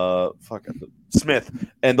Smith.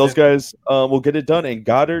 And those guys will get it done. And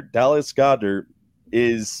Dallas Goedert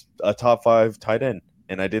is a top 5 tight end.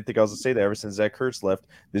 And I didn't think I was going to say that ever since Zach Ertz left.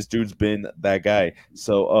 This dude's been that guy.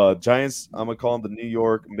 So, Giants, I'm going to call them the New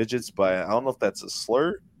York Midgets, but I don't know if that's a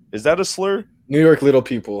slur. Is that a slur? New York little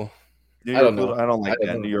people. New I don't York. know. I don't like I that.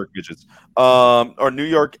 don't New know. York midgets. Or New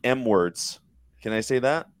York M words. Can I say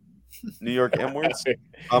that? New York M words.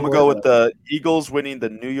 I'm gonna go with the Eagles winning the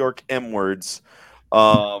New York M words.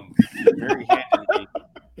 Very handily.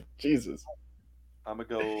 Jesus. I'm gonna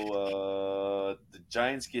go. The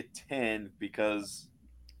Giants get 10 because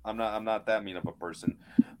I'm not that mean of a person.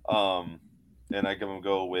 And I'm gonna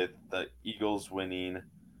go with the Eagles winning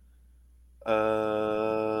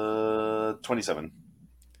 27.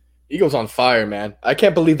 Eagles on fire, man. I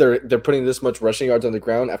can't believe they're putting this much rushing yards on the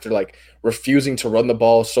ground after like refusing to run the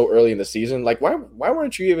ball so early in the season. Like why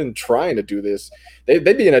weren't you even trying to do this? They'd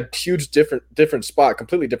be in a huge different spot,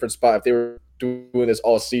 completely different spot if they were doing this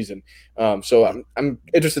all season. So I'm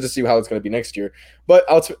interested to see how it's going to be next year. But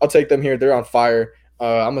I'll take them here. They're on fire.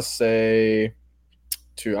 I'm gonna say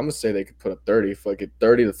they could put up 30, like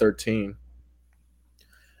 30-13.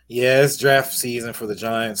 Yeah, it's draft season for the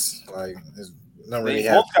Giants. Like, don't really They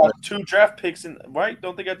have. both got 2 draft picks in, right?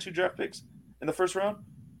 Don't they got 2 draft picks in the first round?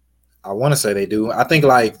 I want to say they do. I think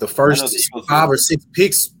like the first the Eagles 5 do. or 6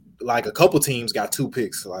 picks, like a couple teams got 2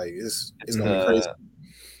 picks. Like it's gonna be crazy.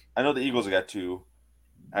 I know the Eagles got 2.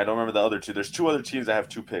 I don't remember the other 2. There's 2 other teams that have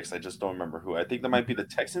 2 picks. I just don't remember who. I think that might be the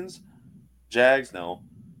Texans, Jags. No,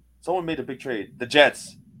 someone made a big trade. The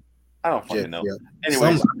Jets. I don't fucking know. Yeah.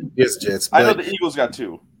 Anyways, Yes, Jets. I know the Eagles got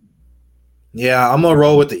 2. Yeah, I'm gonna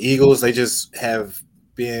roll with the Eagles. They just have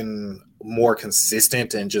been more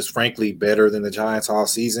consistent and just frankly better than the Giants all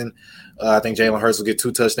season. I think Jalen Hurts will get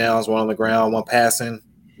 2 touchdowns, 1 on the ground, 1 passing,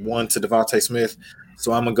 1 to Devontae Smith.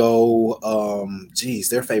 So I'm gonna go.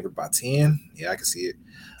 They're favored by 10. Yeah, I can see it.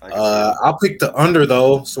 I'll pick the under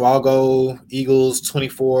though, so I'll go Eagles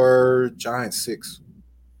 24, Giants 6.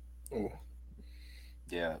 Ooh.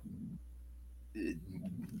 Yeah.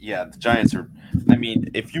 Yeah, the Giants are. I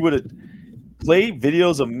mean, if you would have played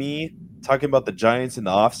videos of me talking about the Giants in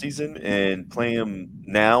the offseason and playing them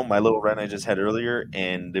now, my little rant I just had earlier,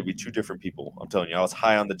 and there'd be 2 different people. I'm telling you, I was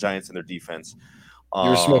high on the Giants and their defense.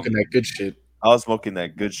 You were smoking that good shit. I was smoking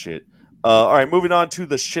that good shit. All right, moving on to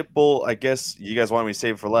the shit bowl. I guess you guys want me to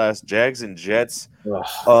save it for last. Jags and Jets.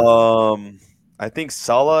 I think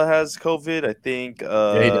Salah has COVID. I think He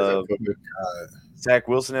does have COVID. Zach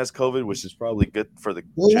Wilson has COVID, which is probably good for the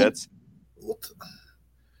Jets.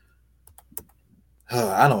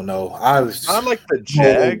 I don't know. I like the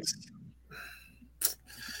Jags.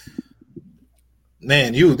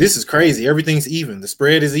 Man, this is crazy. Everything's even. The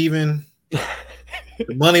spread is even.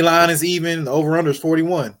 The money line is even. The over-under is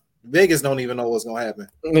 41. Vegas don't even know what's going to happen.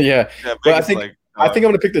 Yeah, but I think I'm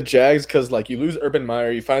going to pick the Jags because, like, you lose Urban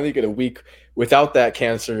Meyer. You finally get a week without that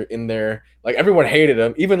cancer in there. Like, everyone hated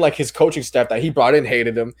him. Even, like, his coaching staff that he brought in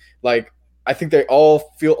hated him. Like, I think they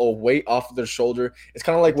all feel a weight off of their shoulder. It's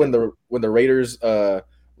kind of like when the Raiders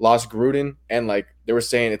lost Gruden and, like, they were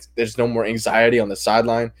saying there's no more anxiety on the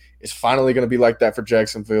sideline. It's finally going to be like that for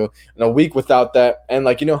Jacksonville. And a week without that, and,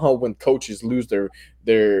 like, you know how when coaches lose their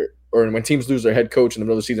or when teams lose their head coach in the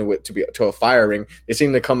middle of the season to a firing, they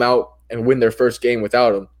seem to come out and win their first game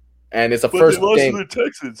without him. And it's the first game. To the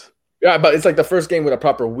Texans. Yeah, but it's like the first game with a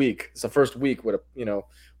proper week. It's the first week with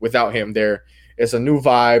without him there. It's a new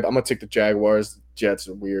vibe. I'm gonna take the Jaguars. Jets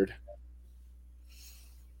are weird.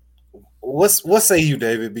 What say you,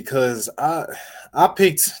 David? Because I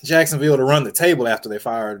picked Jacksonville to run the table after they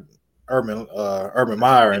fired Urban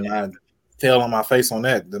Meyer, and I fell on my face on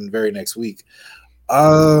that the very next week.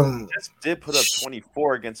 Jets did put up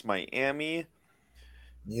 24 against Miami.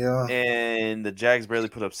 Yeah. And the Jags barely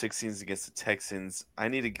put up 16 against the Texans. I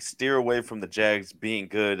need to steer away from the Jags being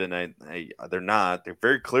good, and they're not. They're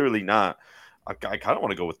very clearly not. I kind of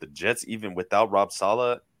want to go with the Jets even without Rob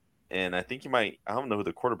Saleh. And I think I don't know who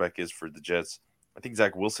the quarterback is for the Jets. I think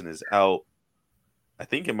Zach Wilson is out. I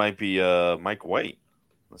think it might be Mike White.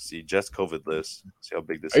 Let's see. Jets COVID list. Let's see how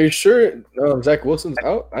big this is. Are you sure Zach Wilson's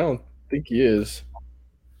out? I don't think he is.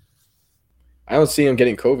 I don't see him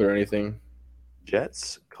getting COVID or anything.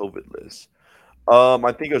 Jets COVID list.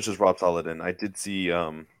 I think it was just Rob Saleh. And I did see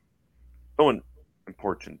someone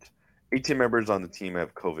important. 18 members on the team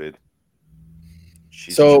have COVID.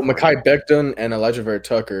 So Mekhi Becton and Elijah Vera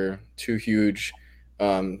Tucker, 2 huge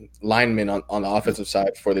linemen on the offensive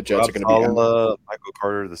side for the Jets, are going to be out. Michael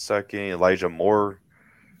Carter II, Elijah Moore,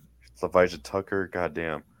 Elijah Tucker.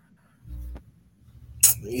 Goddamn.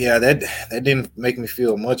 Yeah, that didn't make me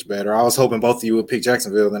feel much better. I was hoping both of you would pick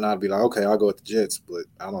Jacksonville, then I'd be like, okay, I'll go with the Jets, but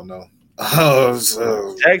I don't know.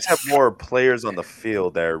 Jags have more players on the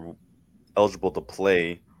field that are eligible to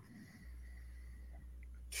play.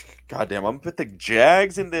 Goddamn, I'm going to put the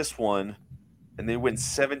Jags in this one, and they win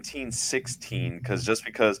 17-16 because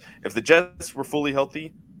if the Jets were fully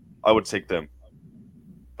healthy, I would take them.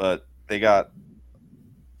 But they got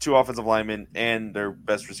 2 offensive linemen and their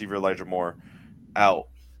best receiver, Elijah Moore, out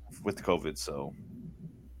with COVID. So,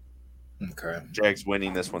 Okay. Jags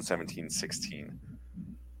winning this one 17-16.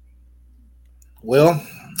 Well,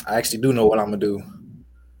 I actually do know what I'm gonna do.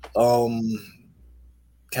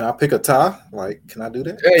 Can I pick a tie? Like, can I do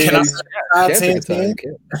that? Yeah, Can I tie Can't pick a tie, 10-10? you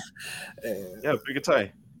can't. Yeah, pick a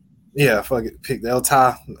tie. Yeah, fuck it. They'll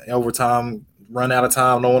tie overtime, run out of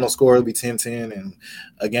time, no one will score. It'll be 10-10 and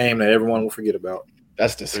a game that everyone will forget about.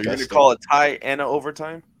 That's So disgusting. you're going to call a tie and an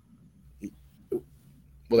overtime?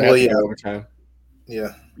 Well, they have to go overtime.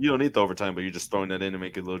 Yeah. You don't need the overtime, but you're just throwing that in to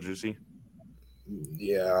make it a little juicy?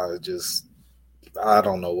 Yeah, I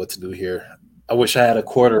don't know what to do here. I wish I had a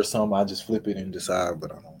quarter or something. I just flip it and decide,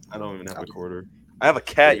 but I don't even have a quarter. I have a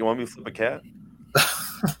cat. You want me to flip a cat?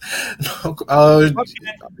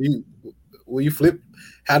 Will you flip?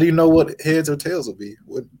 How do you know what heads or tails will be?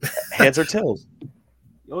 What? Heads or tails?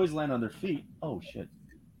 You always land on their feet. Oh shit!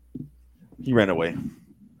 He ran away.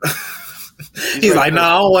 He's like, "No,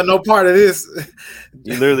 I don't want no part of this."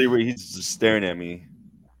 He's just staring at me.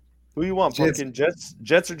 Who you want, Jets. Pumpkin?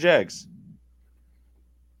 Jets or Jags?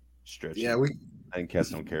 Stretch. Yeah, I think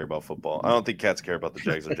cats don't care about football. I don't think cats care about the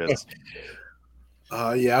Jags or Jets.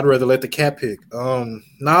 Yeah, I'd rather let the cat pick. No,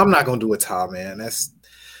 I'm not gonna do a tie, man. That's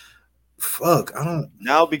fuck. I don't.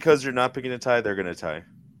 Now because you're not picking a tie, they're gonna tie.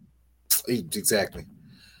 Exactly.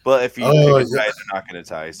 But if you pick a tie, they're not gonna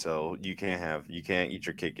tie. So you can't eat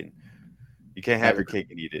your cake and you can't have your cake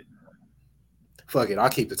and eat it. Fuck it, I'll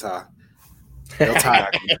keep the tie. They'll tie.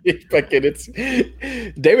 Fucking, it's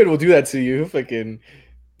David will do that to you. Fucking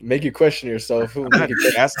make you question yourself. I'm not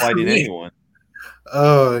gaslighting anyone.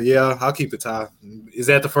 Yeah, I'll keep the tie. Is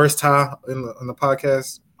that the first tie in the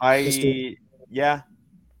podcast? If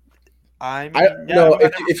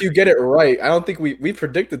you get it right, I don't think we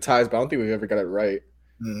predicted ties, but I don't think we've ever got it right.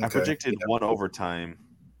 I predicted one overtime,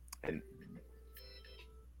 and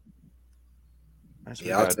I'll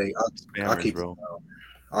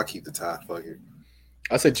keep the tie. Fuck it.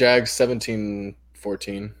 I'll say Jags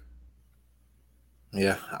 17-14.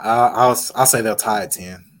 Yeah, I'll say they'll tie at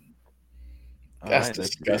 10. That's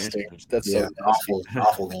disgusting. That's so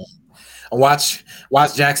awful game. And watch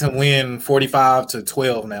Jackson win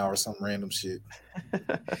 45-12 now or some random shit.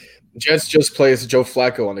 Jets just placed Joe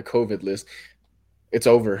Flacco on the COVID list. It's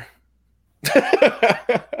over.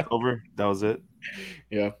 Over? That was it?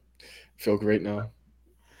 Yeah. Feel great now.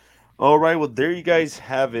 All right. Well, there you guys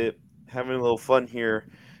have it. Having a little fun here.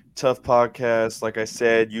 Tough podcast. Like I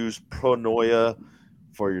said, use Pronoia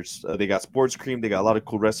for your. They got sports cream. They got a lot of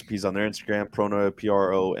cool recipes on their Instagram. Pronoia,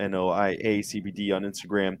 Pronoia CBD on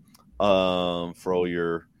Instagram. For all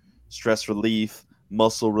your stress relief,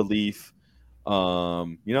 muscle relief.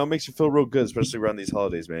 It makes you feel real good, especially around these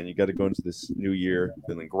holidays, man. You got to go into this new year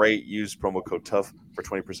feeling great. Use promo code TOUGH for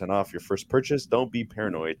 20% off your first purchase. Don't be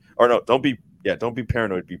paranoid. Or no, don't be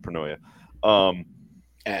paranoid, be Pronoia.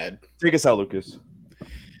 Take us out, Lucas.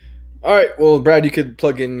 All right. Well, Brad, you could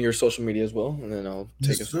plug in your social media as well, and then I'll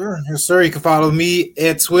take Yes, sir. You can follow me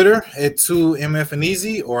at Twitter at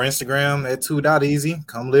 2MFandEasy or Instagram at 2.easy.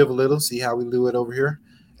 Come live a little, see how we do it over here.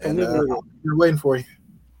 And we're waiting for you.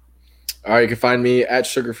 All right. You can find me at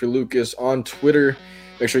SugarFreeLucas on Twitter.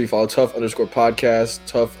 Make sure you follow Tough_podcast,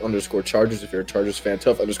 Tough_Chargers if you're a Chargers fan,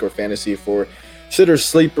 Tough_Fantasy for sitters,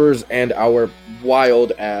 sleepers, and our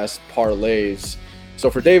wild ass parlays. So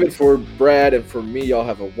for David, for Brad, and for me, y'all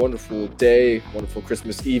have a wonderful day, wonderful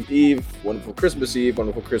Christmas Eve, wonderful Christmas Eve,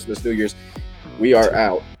 wonderful Christmas New Year's. We are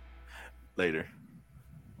out. Later.